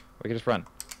tight. We can just run.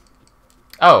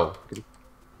 Oh.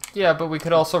 Yeah, but we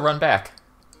could also run back.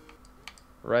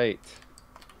 Right.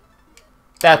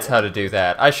 That's how to do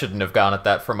that. I shouldn't have gone at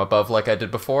that from above like I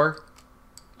did before.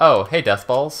 Oh, hey, death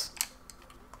balls.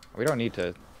 We don't need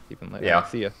to even let Yeah.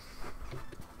 see ya.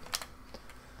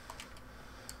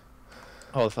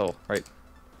 Oh, this level, right.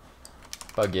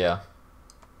 Bug, yeah.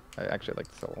 I actually like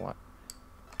this level a lot.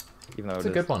 Even though It's it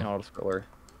a is good one. an auto-scroller.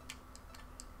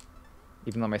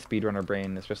 Even though my speedrunner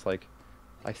brain is just like,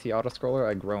 I see auto-scroller,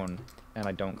 I groan, and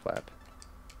I don't clap.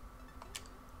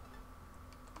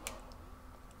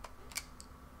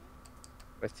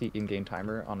 If I see in-game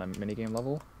timer on a minigame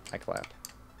level, I clap.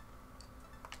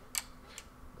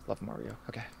 Love Mario.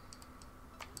 Okay.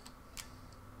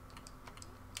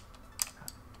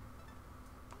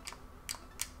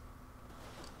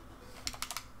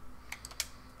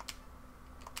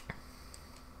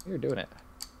 You're doing it.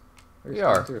 We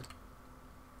are. Through.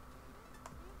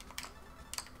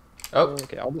 Oh.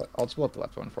 Okay, I'll just blow up the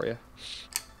left one for you.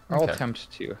 I'll Okay.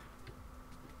 attempt to.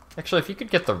 Actually, if you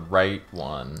could get the right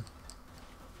one,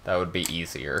 that would be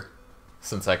easier.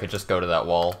 Since I could just go to that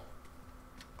wall.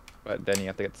 But then you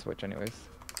have to get the switch anyways.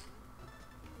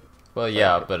 Well,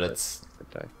 yeah, but it's...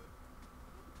 Die.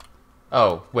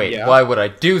 Oh, wait, Yeah. why would I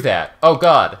do that? Oh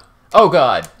god! Oh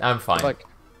god! I'm fine. Like,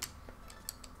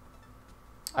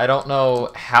 I don't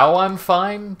know how I'm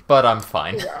fine, but I'm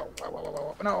fine.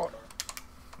 no.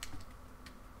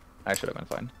 I should have been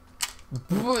fine.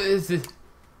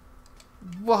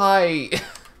 Why?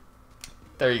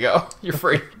 There you go. You're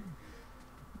free.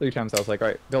 3 times I was like,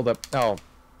 alright, build up. Oh.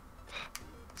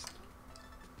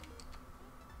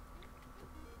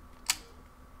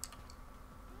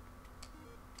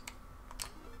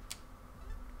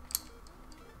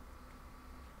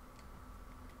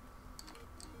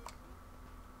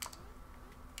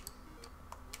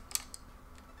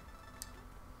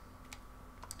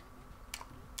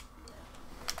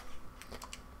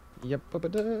 Yep.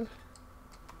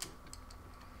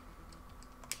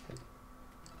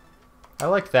 I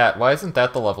like that. Why isn't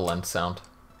that the level end sound?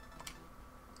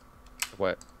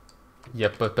 What?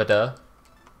 Yep, but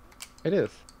It is.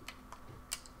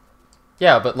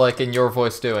 Yeah, but like in your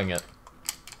voice doing it.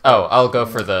 Oh, I'll go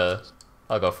for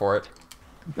it.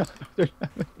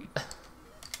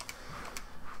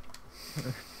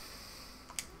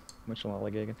 Mitchell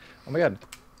Allegagan. Oh my god.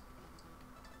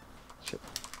 Shit.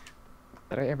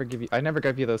 Did I ever give you... I never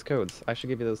gave you those codes. I should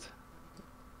give you those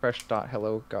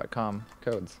fresh.hello.com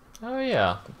codes. Oh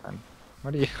yeah.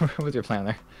 What do you... What was your plan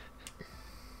there?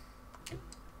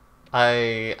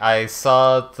 I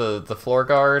saw the floor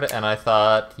guard and I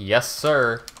thought, yes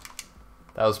sir.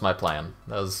 That was my plan.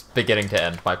 That was beginning to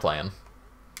end my plan.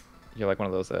 You're like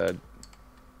one of those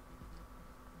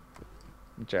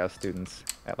jazz students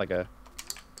at like a...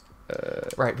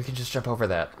 Right, we can just jump over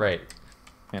that. Right.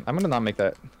 Man, I'm gonna not make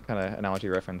that kind of analogy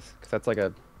reference, because that's like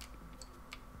a...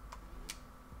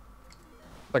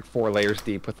 like 4 layers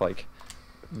deep with like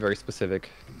very specific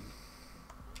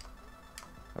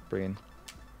upbringing.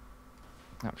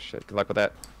 Oh shit, good luck with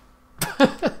that.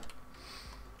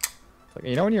 Like,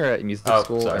 you know when you're at music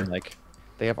school sorry. and like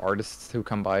they have artists who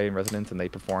come by in residence and they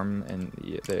perform and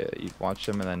you watch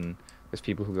them and then there's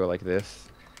people who go like this?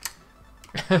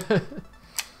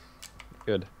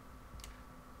 Good.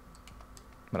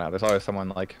 But there's always someone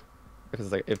like,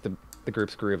 if the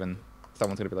group's grooving,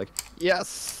 someone's gonna be like, yes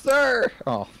sir!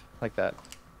 Oh, like that.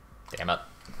 Damn it.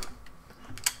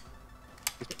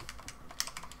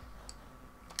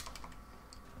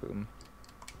 Boom.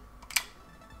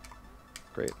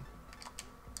 Great.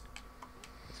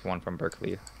 This one from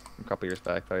Berkeley a couple years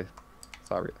back that I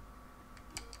saw. It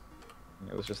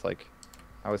was just like,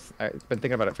 I've been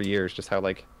thinking about it for years, just how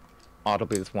like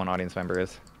audibly this one audience member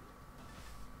is.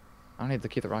 I don't need to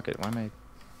keep the rocket. Why am I?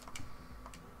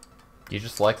 You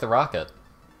just like the rocket.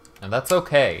 And that's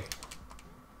okay.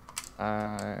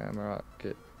 I'm a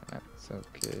rocket. That's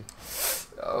okay.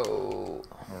 Oh.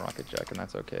 I'm a rocket jack, and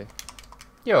that's okay.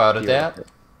 You outed You that. rocket.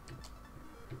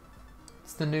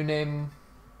 It's the new name.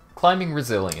 Climbing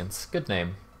Resilience. Good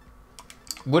name.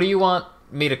 What do you want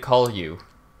me to call you?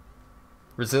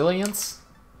 Resilience?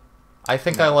 I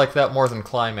think I like that more than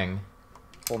climbing.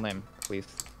 Full name, please.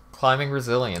 Climbing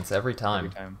Resilience every time.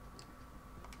 Every time.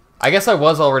 I guess I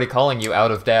was already calling you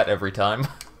out of dat every time.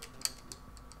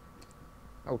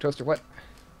 Oh, toaster, what?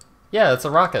 Yeah, it's a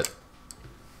rocket.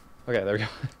 Okay, there we go.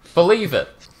 Believe it.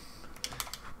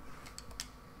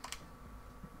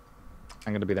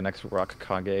 I'm gonna be the next rock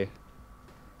Kage.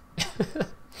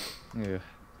 Yeah.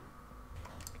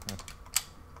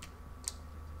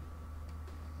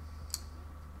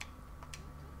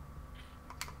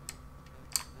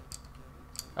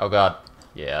 Oh god.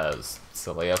 Yeah, it was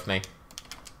silly of me.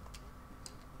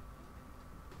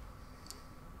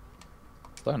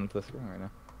 Stunned into this room right now.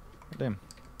 Damn.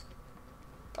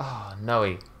 Oh,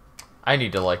 no. I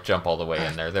need to, like, jump all the way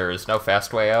in there. There is no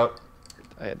fast way out.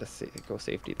 I had to go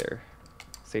safety there.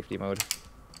 Safety mode.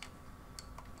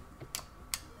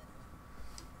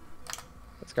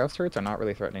 The scout turrets are not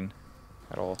really threatening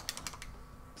at all.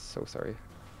 So sorry.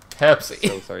 Pepsi.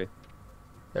 So sorry.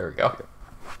 There we go.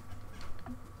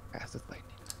 Fast as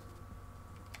lightning.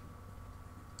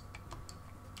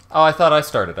 Oh, I thought I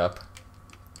started up.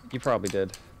 You probably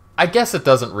did. I guess it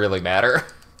doesn't really matter.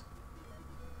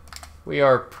 We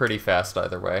are pretty fast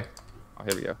either way. Oh,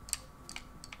 here we go.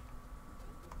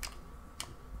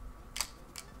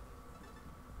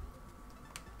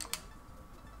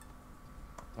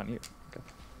 On you. Okay.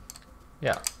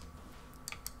 Yeah.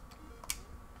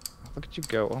 Look at you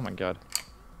go. Oh my god.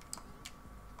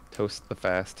 Toast the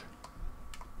fast.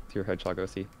 To your hedgehog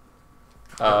OC.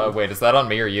 Wait, is that on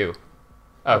me or you?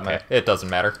 Okay, it doesn't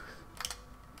matter.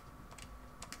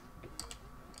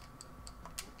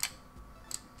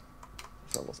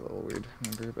 This level's a little weird,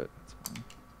 remember, but it's fine.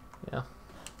 Yeah.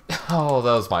 Oh,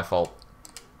 that was my fault.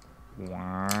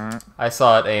 Wah. I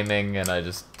saw it aiming and I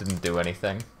just didn't do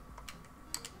anything.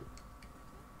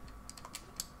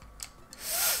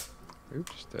 Ooh,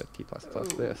 just T++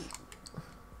 this.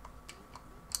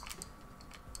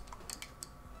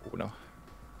 Oh no.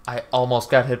 I almost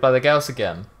got hit by the Gauss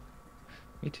again.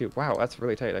 Me too. Wow, that's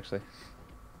really tight actually.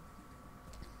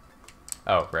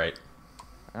 Oh, right.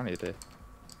 I don't need to.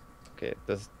 Okay,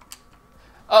 this.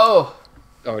 Oh!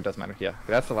 Oh, it does matter. Yeah,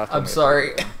 that's the last time. I'm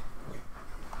sorry.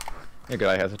 You're good.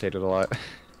 I hesitated a lot.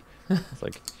 It's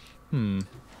like, no,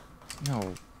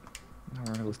 we're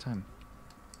gonna lose time.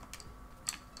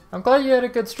 I'm glad you had a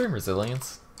good stream,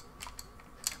 Resilience.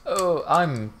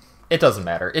 Oh, it doesn't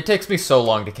matter. It takes me so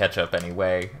long to catch up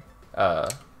anyway.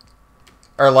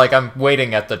 Or, like, I'm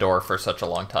waiting at the door for such a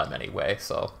long time anyway,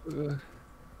 so...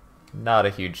 Not a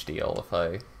huge deal if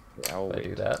I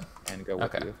do that. And go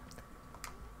with you.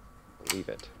 Believe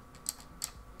it.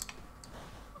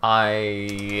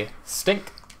 I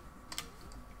stink.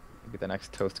 Maybe the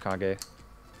next Toast Kage.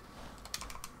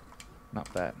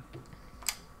 Not that.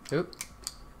 Oop.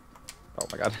 Oh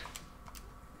my god.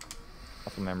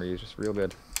 Muscle memory is just real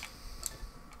good.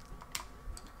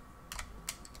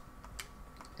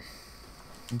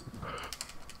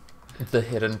 The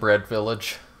Hidden Bread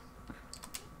Village.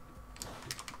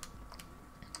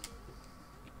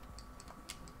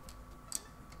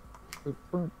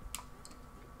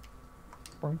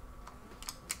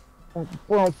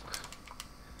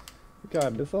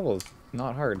 God, this level is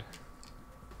not hard.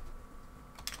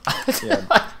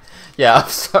 Yeah. Yeah, I'm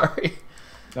sorry.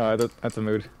 No, that's a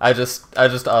mood. I just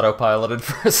autopiloted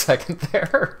for a second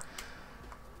there.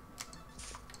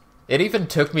 It even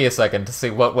took me a second to see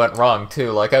what went wrong,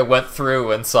 too. Like, I went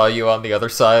through and saw you on the other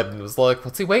side and was like,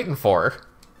 what's he waiting for?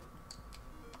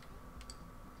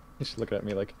 He's just looking at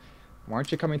me like, why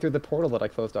aren't you coming through the portal that I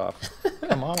closed off?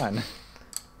 Come on.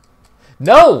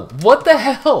 No! What the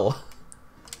hell?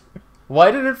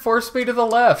 Why did it force me to the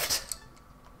left?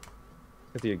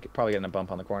 Because you're probably getting a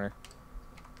bump on the corner.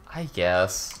 I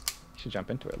guess. You should jump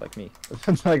into it like me.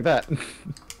 Something like that.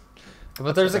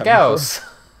 But there's a Gauss.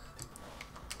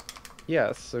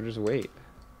 Yes, so just wait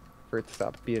for it to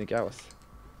stop being a Gauss.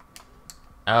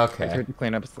 Okay. Return to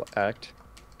clean up his act,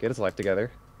 get his life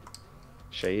together,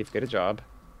 shave, get a job.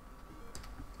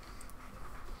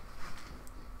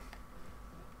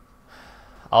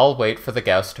 I'll wait for the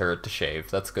Gauss turret to shave.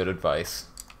 That's good advice.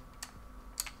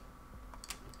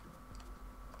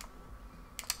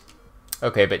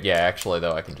 Okay, but yeah, actually,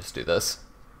 though, I can just do this.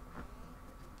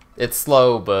 It's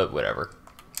slow, but whatever.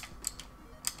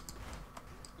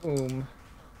 Boom.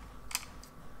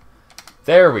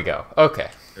 There we go. Okay.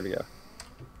 There we go.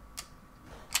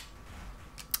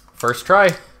 First try.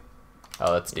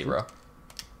 Oh, that's D-row.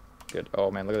 Good. Oh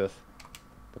man, look at this.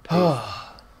 The pace.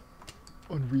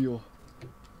 Unreal.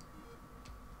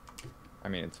 I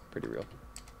mean, it's pretty real.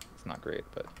 It's not great,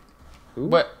 but... Who?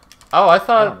 What? Oh, I I don't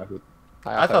thought... know who.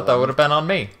 I thought that would have been on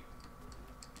me.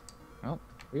 Well,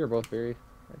 we were both very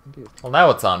confused. Well,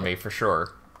 now it's on me for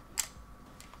sure.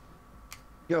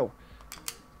 Yo!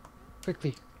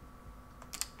 Quickly!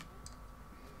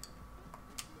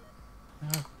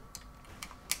 Oh.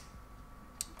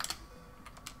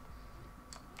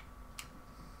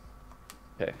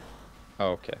 Okay.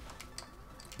 Oh, okay.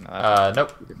 No, that's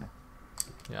Nope.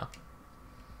 Yeah.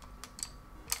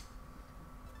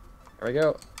 There we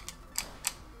go.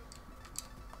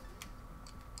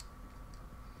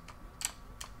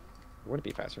 Would it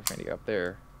be faster for me to go up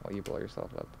there while you blow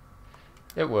yourself up?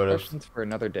 It would have. Questions for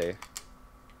another day.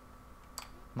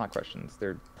 Not questions,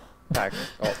 they're facts.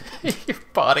 Oh, Your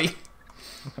body.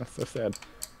 that's so sad.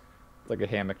 It's like a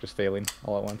hammock just failing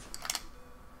all at once.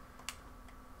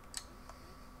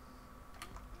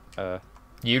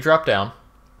 You drop down,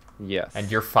 Yes. and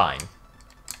you're fine.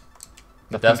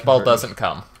 The Nothing death can ball hurt me. doesn't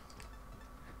come.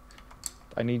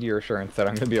 I need your assurance that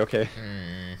I'm gonna be okay.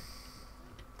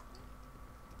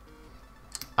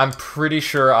 I'm pretty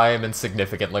sure I am in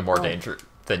significantly more danger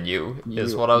than you,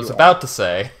 is what I was you about to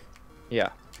say. Yeah.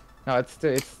 No, it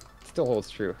still holds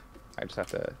true. I just have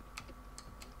to.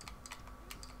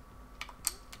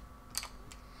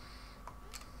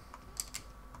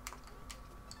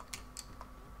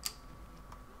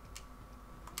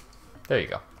 There you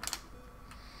go.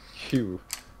 Phew.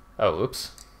 Oh,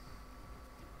 oops.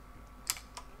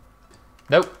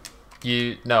 Nope.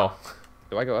 No.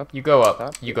 Do I go up? You go up.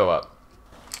 Top? You go up.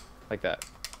 Like that.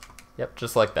 Yep,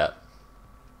 just like that.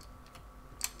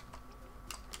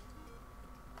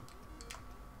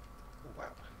 Wow.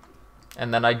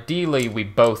 And then ideally we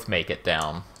both make it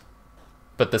down.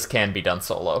 But this can be done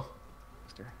solo.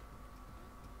 Put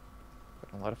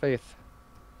a lot of faith.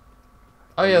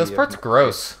 Oh yeah, this part's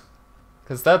gross.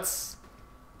 Because that's...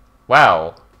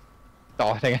 Wow.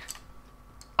 Oh, dang it.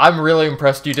 I'm really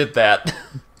impressed you did that.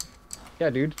 Yeah,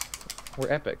 dude.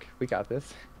 We're epic. We got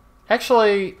this.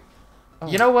 Actually, Oh.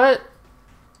 you know what?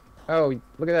 Oh,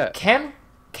 look at that.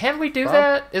 Can we do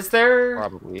that? Is there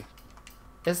Probably.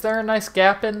 a nice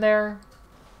gap in there?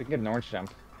 We can get an orange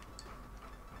jump.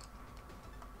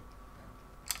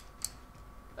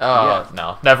 Oh, Yeah.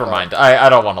 no. Never mind. I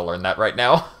don't want to learn that right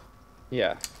now.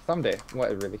 Yeah, someday. What,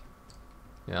 really?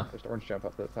 Yeah. There's an orange jump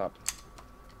up to the top.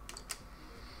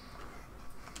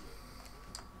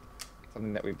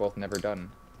 Something that we've both never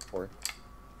done before.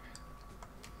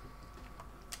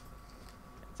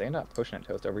 Saying not pushing it,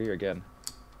 Toast, over here again.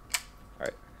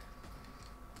 Alright.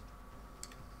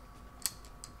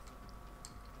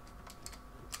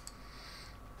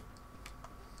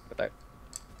 Got that.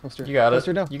 Toaster. You got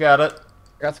Toaster, it. no. You got it.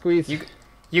 I got squeezed.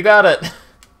 You got it.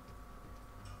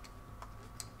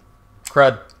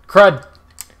 Crud. Crud.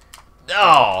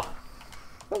 Oh.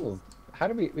 How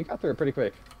did we got through it pretty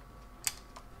quick.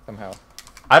 Somehow.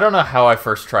 I don't know how I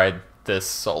first tried this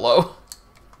solo.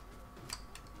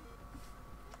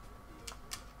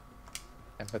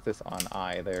 And put this on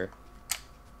I there.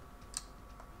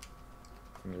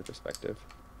 From your perspective.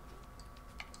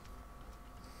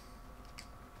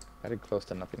 I did close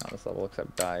to nothing on this level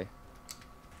except die.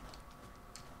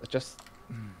 It's just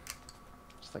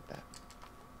like that.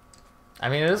 I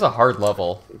mean, it is a hard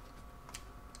level.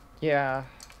 Yeah,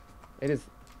 it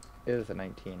is a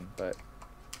 19, but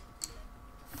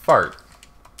Fart.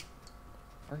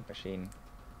 fart machine.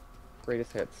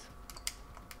 Greatest hits.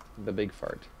 The big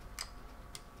fart.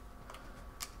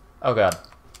 Oh god.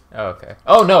 Oh, okay.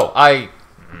 Oh no, Alright,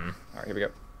 here we go.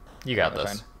 You got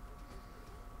That's this. fine.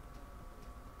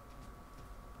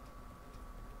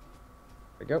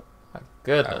 There we go. My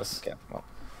goodness. Okay, well,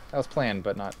 that was planned,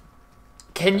 but not.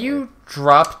 Can you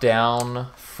drop down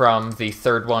from the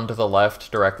third one to the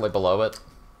left directly below it?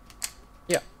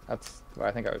 Yeah, that's. Well,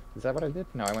 I think I. Is that what I did?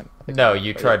 No, I went. I think No, I-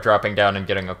 you oh, tried yeah. dropping down and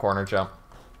getting a corner jump.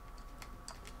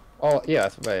 Oh, yeah,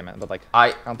 that's what I meant. But like,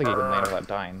 I don't think you can land without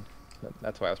dying.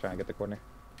 That's why I was trying to get the corner.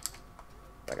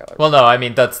 I got. Well, no, I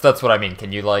mean that's what I mean.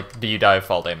 Can you like, do you die of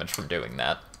fall damage from doing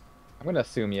that? I'm gonna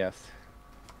assume yes.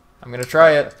 I'm gonna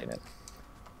try it. Testing it.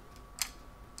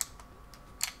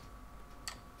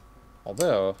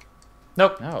 Although,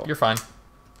 Nope. No. You're fine.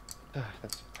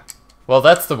 that's Well,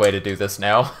 that's the way to do this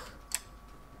now.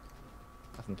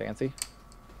 nothing fancy.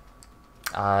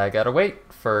 I gotta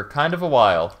wait for kind of a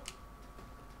while.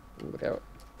 Ooh, look out!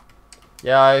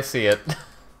 Yeah, I see it.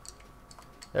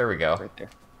 There we go. Right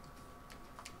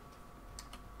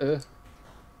there.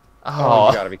 Oh.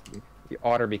 You gotta be. You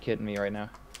ought to be kidding me right now.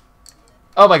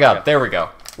 Oh my god, Yeah. there we go.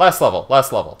 Last level,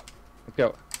 last level. Let's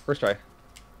go. First try.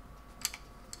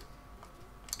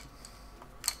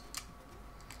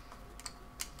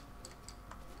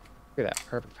 Look at that.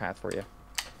 Perfect path for you.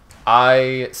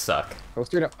 I suck. Go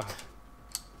straight up. Oh,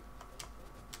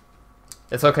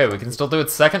 It's okay, we can still do it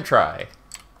second try.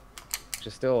 which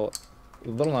is still a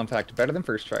little known fact. Better than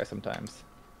first try sometimes.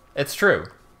 It's true.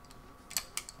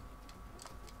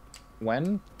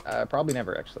 When? Probably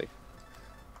never, actually.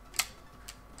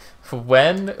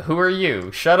 When? Who are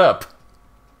you? Shut up.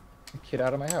 Get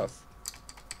out of my house.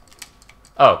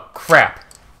 Oh, crap.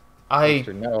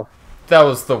 Monster, no. That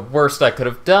was the worst I could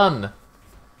have done.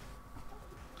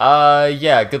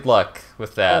 Yeah, good luck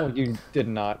with that. Oh, you did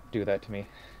not do that to me.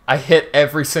 I hit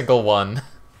every single one.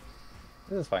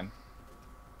 This is fine.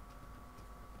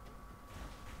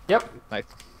 Yep. Nice.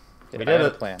 We I did had a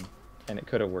it. plan, and it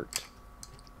could have worked.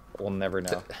 But we'll never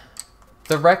know.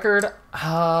 The record,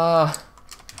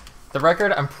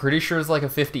 I'm pretty sure is like a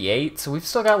 58, so we've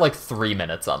still got like 3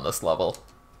 minutes on this level.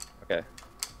 Okay.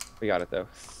 We got it, though.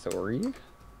 Sorry.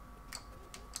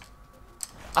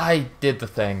 I did the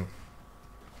thing.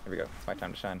 Here we go. It's my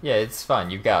time to shine. Yeah, it's fine.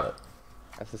 You got it.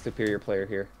 That's the superior player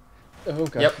here. Oh,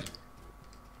 God. Yep.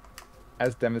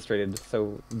 As demonstrated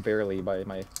so barely by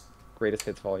my greatest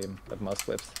hits volume of must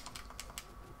flips.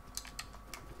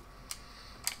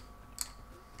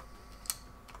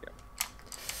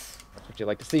 That's what you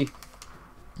like to see.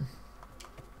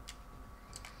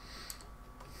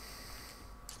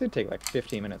 This did take like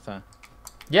 15 minutes, huh?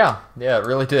 Yeah, it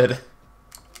really did.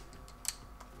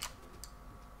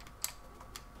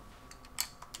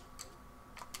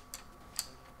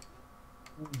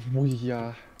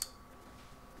 Yeah.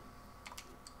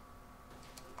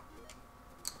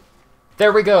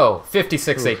 There we go.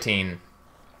 56-18.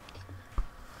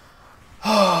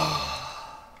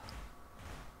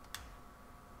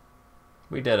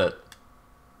 We did it.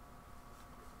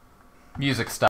 Music stop.